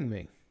kidding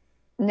me?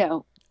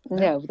 No,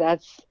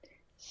 that's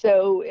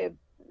so.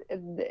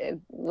 If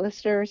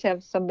listeners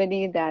have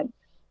somebody that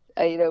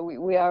I've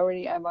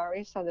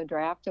already saw the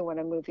draft of what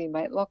a movie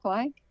might look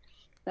like,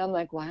 and I'm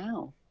like,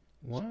 wow.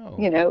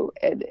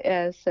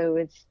 So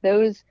it's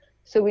those.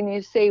 So when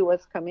you say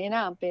what's coming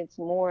up, it's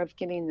more of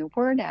getting the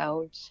word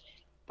out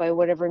by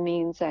whatever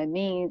means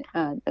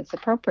that's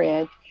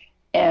appropriate,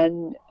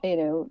 and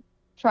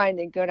trying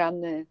to go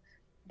down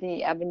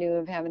the avenue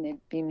of having it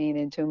be made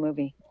into a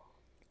movie.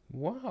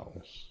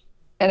 Wow.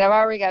 And I've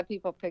already got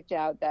people picked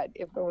out that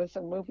if there was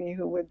a movie,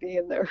 who would be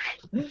in there.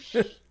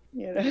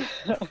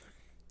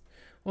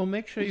 Well,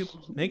 make sure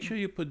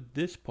you put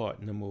this part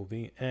in the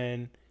movie,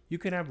 and you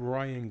can have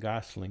Ryan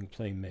Gosling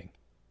play me.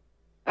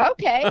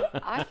 Okay,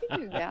 I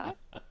can do that.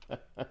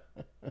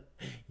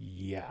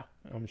 Yeah,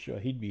 I'm sure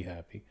he'd be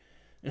happy.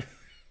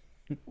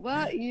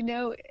 Well,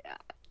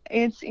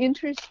 it's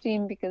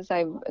interesting because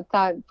I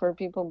thought for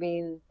people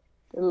being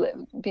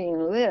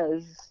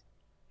Liz,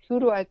 who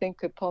do I think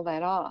could pull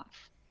that off?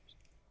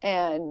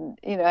 And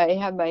I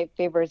have my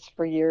favorites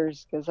for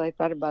years because I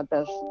thought about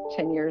this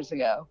 10 years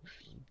ago.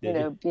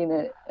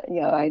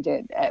 I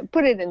did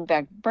put it in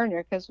back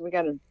burner because we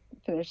got to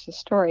finish the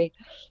story.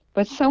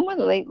 But someone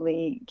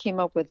lately came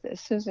up with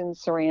Susan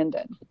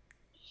Sarandon,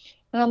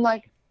 and I'm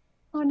like,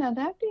 oh, now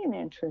that'd be an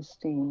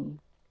interesting.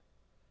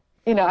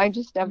 I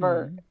just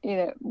never,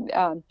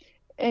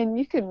 and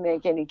you could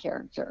make any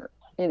character,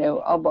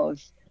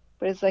 almost,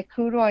 but it's like,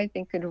 who do I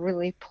think could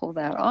really pull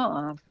that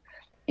off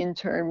in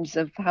terms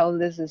of how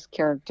Liz's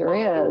character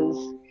is,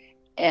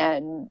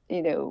 and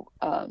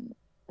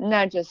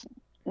not just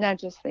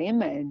the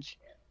image,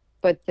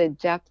 but the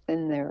depth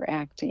in their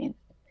acting,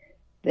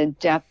 the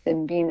depth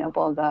in being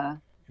able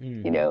to,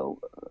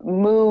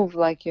 move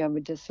like you have a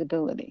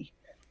disability.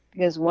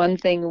 Because one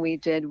thing we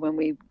did when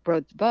we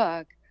wrote the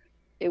book,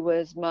 it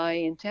was my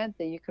intent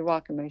that you could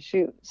walk in my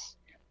shoes.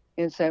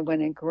 And so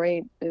when it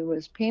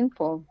was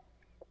painful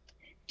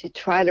to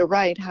try to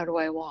write, how do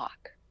I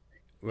walk?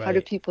 Right. How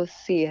do people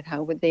see it?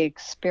 How would they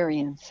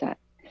experience it?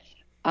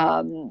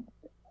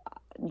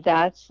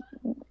 That's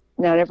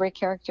not every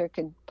character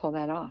can pull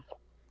that off.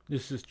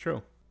 This is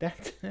true.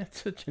 That's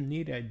such a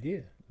neat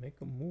idea. Make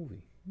a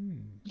movie.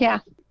 Yeah.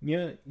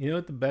 You know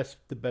what the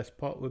best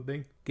part would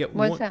be? Get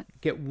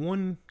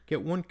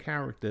one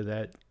character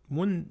that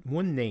one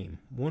name,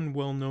 one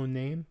well-known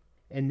name,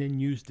 and then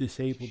use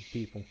disabled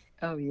people.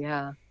 Oh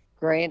yeah,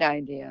 great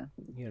idea.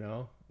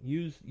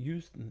 Use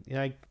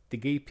like the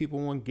gay people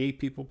want gay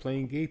people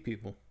playing gay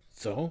people,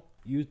 so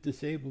use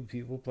disabled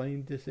people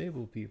playing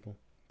disabled people.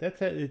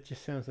 It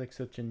just sounds like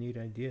such a neat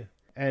idea,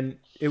 and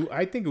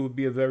I think it would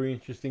be a very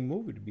interesting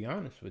movie, to be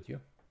honest with you.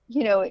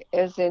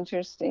 It's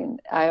interesting.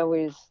 I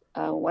always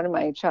one of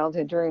my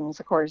childhood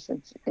dreams, of course,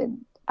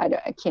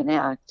 I can't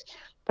act,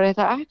 but I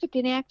thought I could be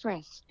an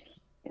actress.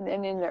 And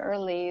then in the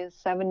early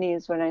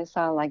 70s, when I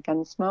saw like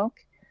Gunsmoke,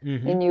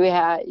 and you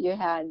had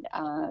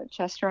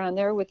Chester on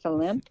there with the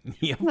limp,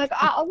 yep. I'm like,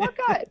 oh my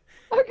God,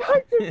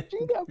 I could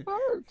do that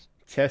part.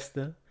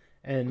 Chester,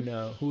 and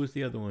who was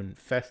the other one?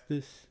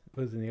 Festus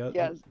was the other.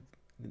 Yes,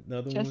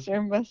 another Chester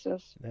and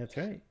Festus. That's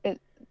right.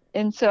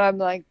 And so I'm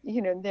like,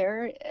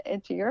 there,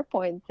 and to your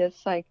point,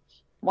 it's like,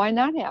 why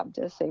not have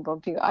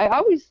disabled people? I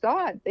always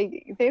thought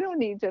they don't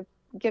need to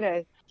get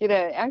an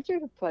actor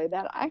to play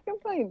that. I can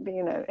play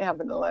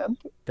having a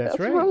limp. That's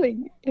right.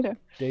 Really,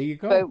 There you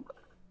go.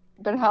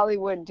 But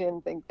Hollywood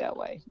didn't think that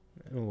way.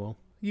 Oh well,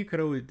 you could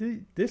always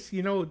do this.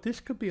 This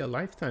could be a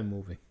Lifetime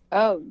movie.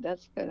 Oh,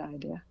 that's a good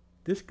idea.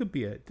 This could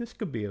be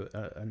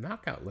a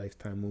knockout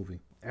Lifetime movie.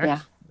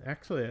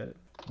 Actually,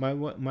 my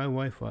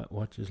wife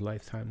watches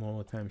Lifetime all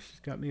the time. She's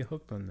got me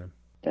hooked on them.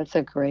 That's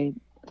a great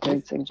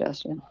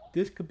suggestion.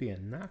 This could be a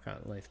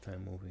knockout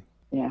Lifetime movie.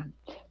 Yeah.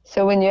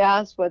 So when you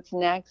ask what's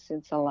next,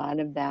 it's a lot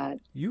of that.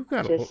 You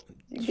got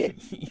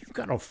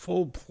a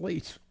full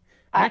plate.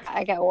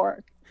 I got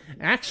work.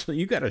 Actually,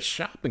 you got a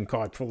shopping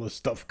cart full of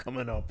stuff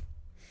coming up.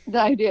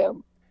 I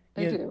do.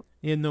 I do.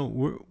 Yeah, no,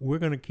 we're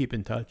gonna keep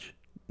in touch.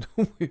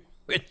 We're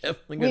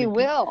definitely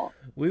gonna.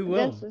 We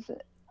will.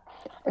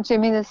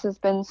 Jimmy, this has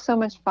been so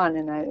much fun,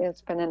 and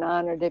it's been an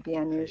honor to be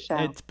on your show.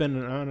 It's been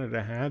an honor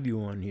to have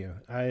you on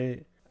here.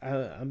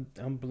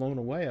 I'm blown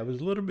away. I was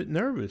a little bit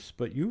nervous,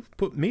 but you've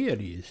put me at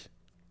ease.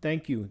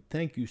 Thank you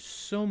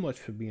so much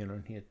for being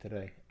on here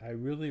today. I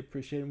really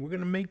appreciate it. We're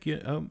gonna make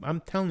you. I'm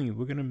telling you,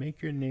 we're gonna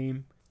make your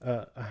name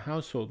a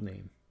household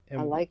name. And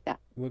I like that.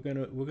 We're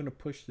gonna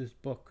push this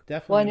book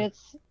definitely.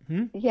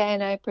 Yeah,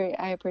 and I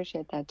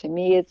appreciate that. To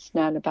me, it's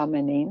not about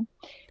my name.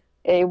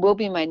 It will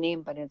be my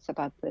name, but it's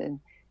about the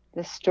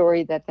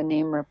story that the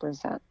name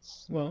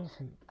represents. Well,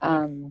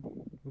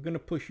 we're gonna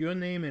push your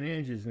name and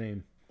Angie's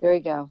name. There you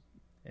go.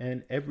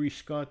 And every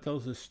scar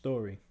tells a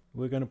story.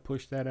 We're gonna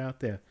push that out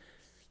there.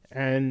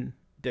 And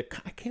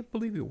I can't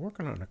believe you're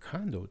working on a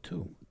condo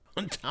too.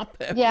 On top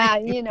of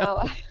everything. Yeah,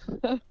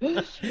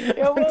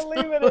 we'll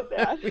leave it at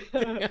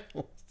that.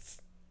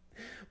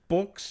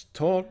 Books,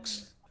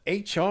 talks,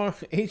 HR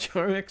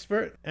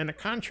expert, and a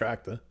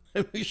contractor.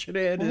 We should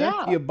add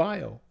that to your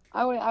bio.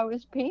 I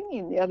was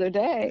painting the other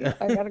day.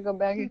 I got to go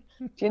back.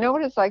 Do you know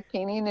what it's like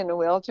painting in a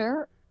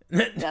wheelchair?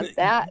 That's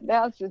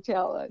the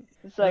challenge.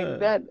 It's like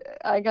that.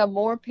 I got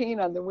more paint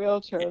on the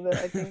wheelchair than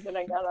I think that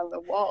I got on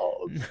the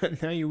walls.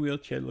 Now your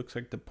wheelchair looks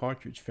like the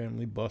Partridge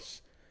Family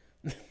bus.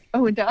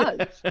 Oh, it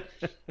does.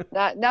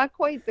 Not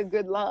quite the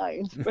good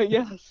lines, but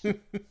yes.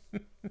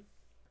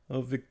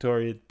 Oh,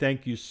 Victoria,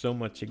 thank you so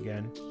much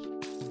again.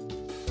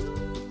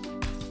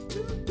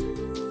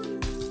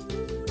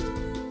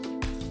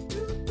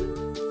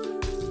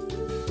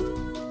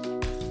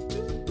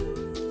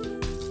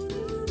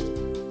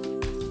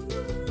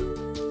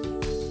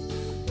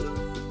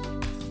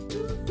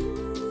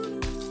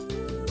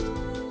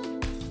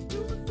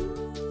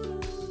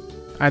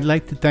 I'd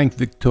like to thank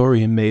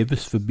Victoria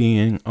Mavis for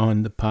being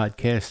on the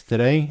podcast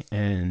today,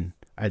 and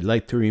I'd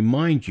like to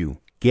remind you,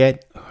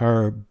 get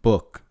her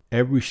book,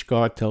 Every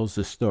Scar Tells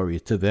a Story.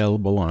 It's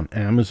available on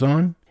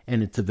Amazon,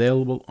 and it's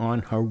available on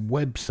her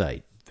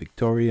website,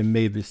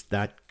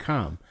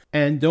 victoriamavis.com.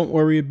 And don't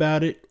worry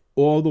about it,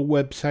 all the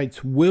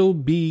websites will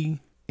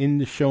be in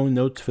the show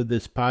notes for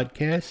this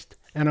podcast.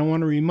 And I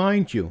want to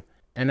remind you,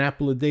 An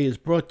Apple a Day is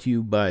brought to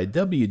you by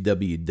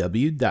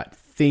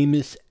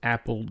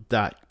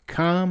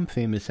www.famousapple.com.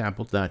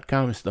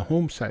 Famousapple.com is the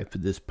home site for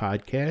this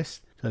podcast.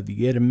 So if you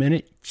get a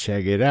minute,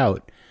 check it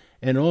out.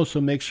 And also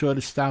make sure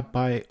to stop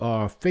by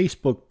our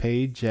Facebook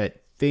page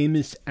at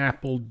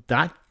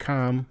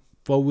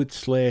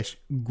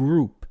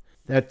famousapple.com/group.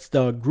 That's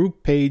the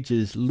group page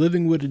is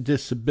Living with a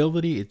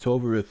Disability. It's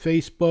over at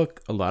Facebook.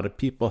 A lot of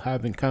people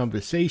having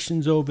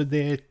conversations over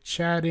there,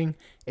 chatting,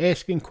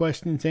 asking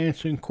questions,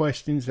 answering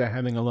questions. They're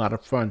having a lot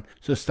of fun.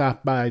 So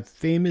stop by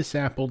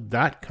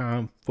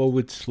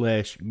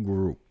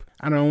famousapple.com/group.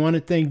 And I want to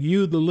thank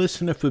you, the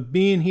listener, for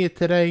being here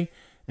today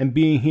and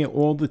being here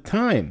all the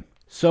time.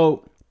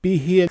 So be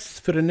here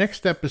for the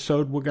next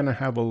episode. We're going to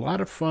have a lot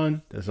of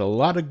fun. There's a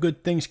lot of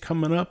good things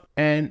coming up.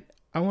 And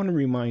I want to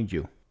remind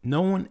you,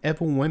 no one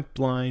ever went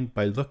blind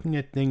by looking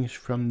at things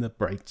from the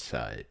bright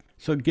side.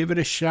 So give it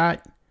a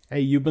shot. Hey,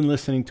 you've been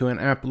listening to An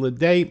Apple a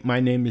Day. My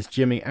name is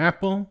Jimmy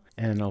Apple,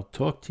 and I'll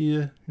talk to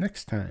you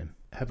next time.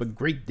 Have a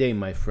great day,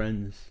 my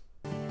friends.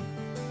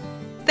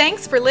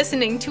 Thanks for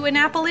listening to An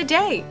Apple a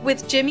Day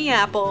with Jimmy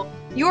Apple,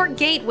 your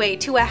gateway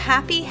to a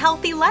happy,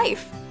 healthy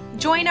life.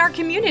 Join our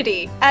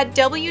community at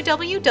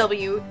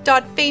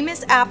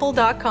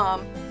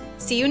www.famousapple.com.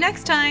 See you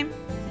next time.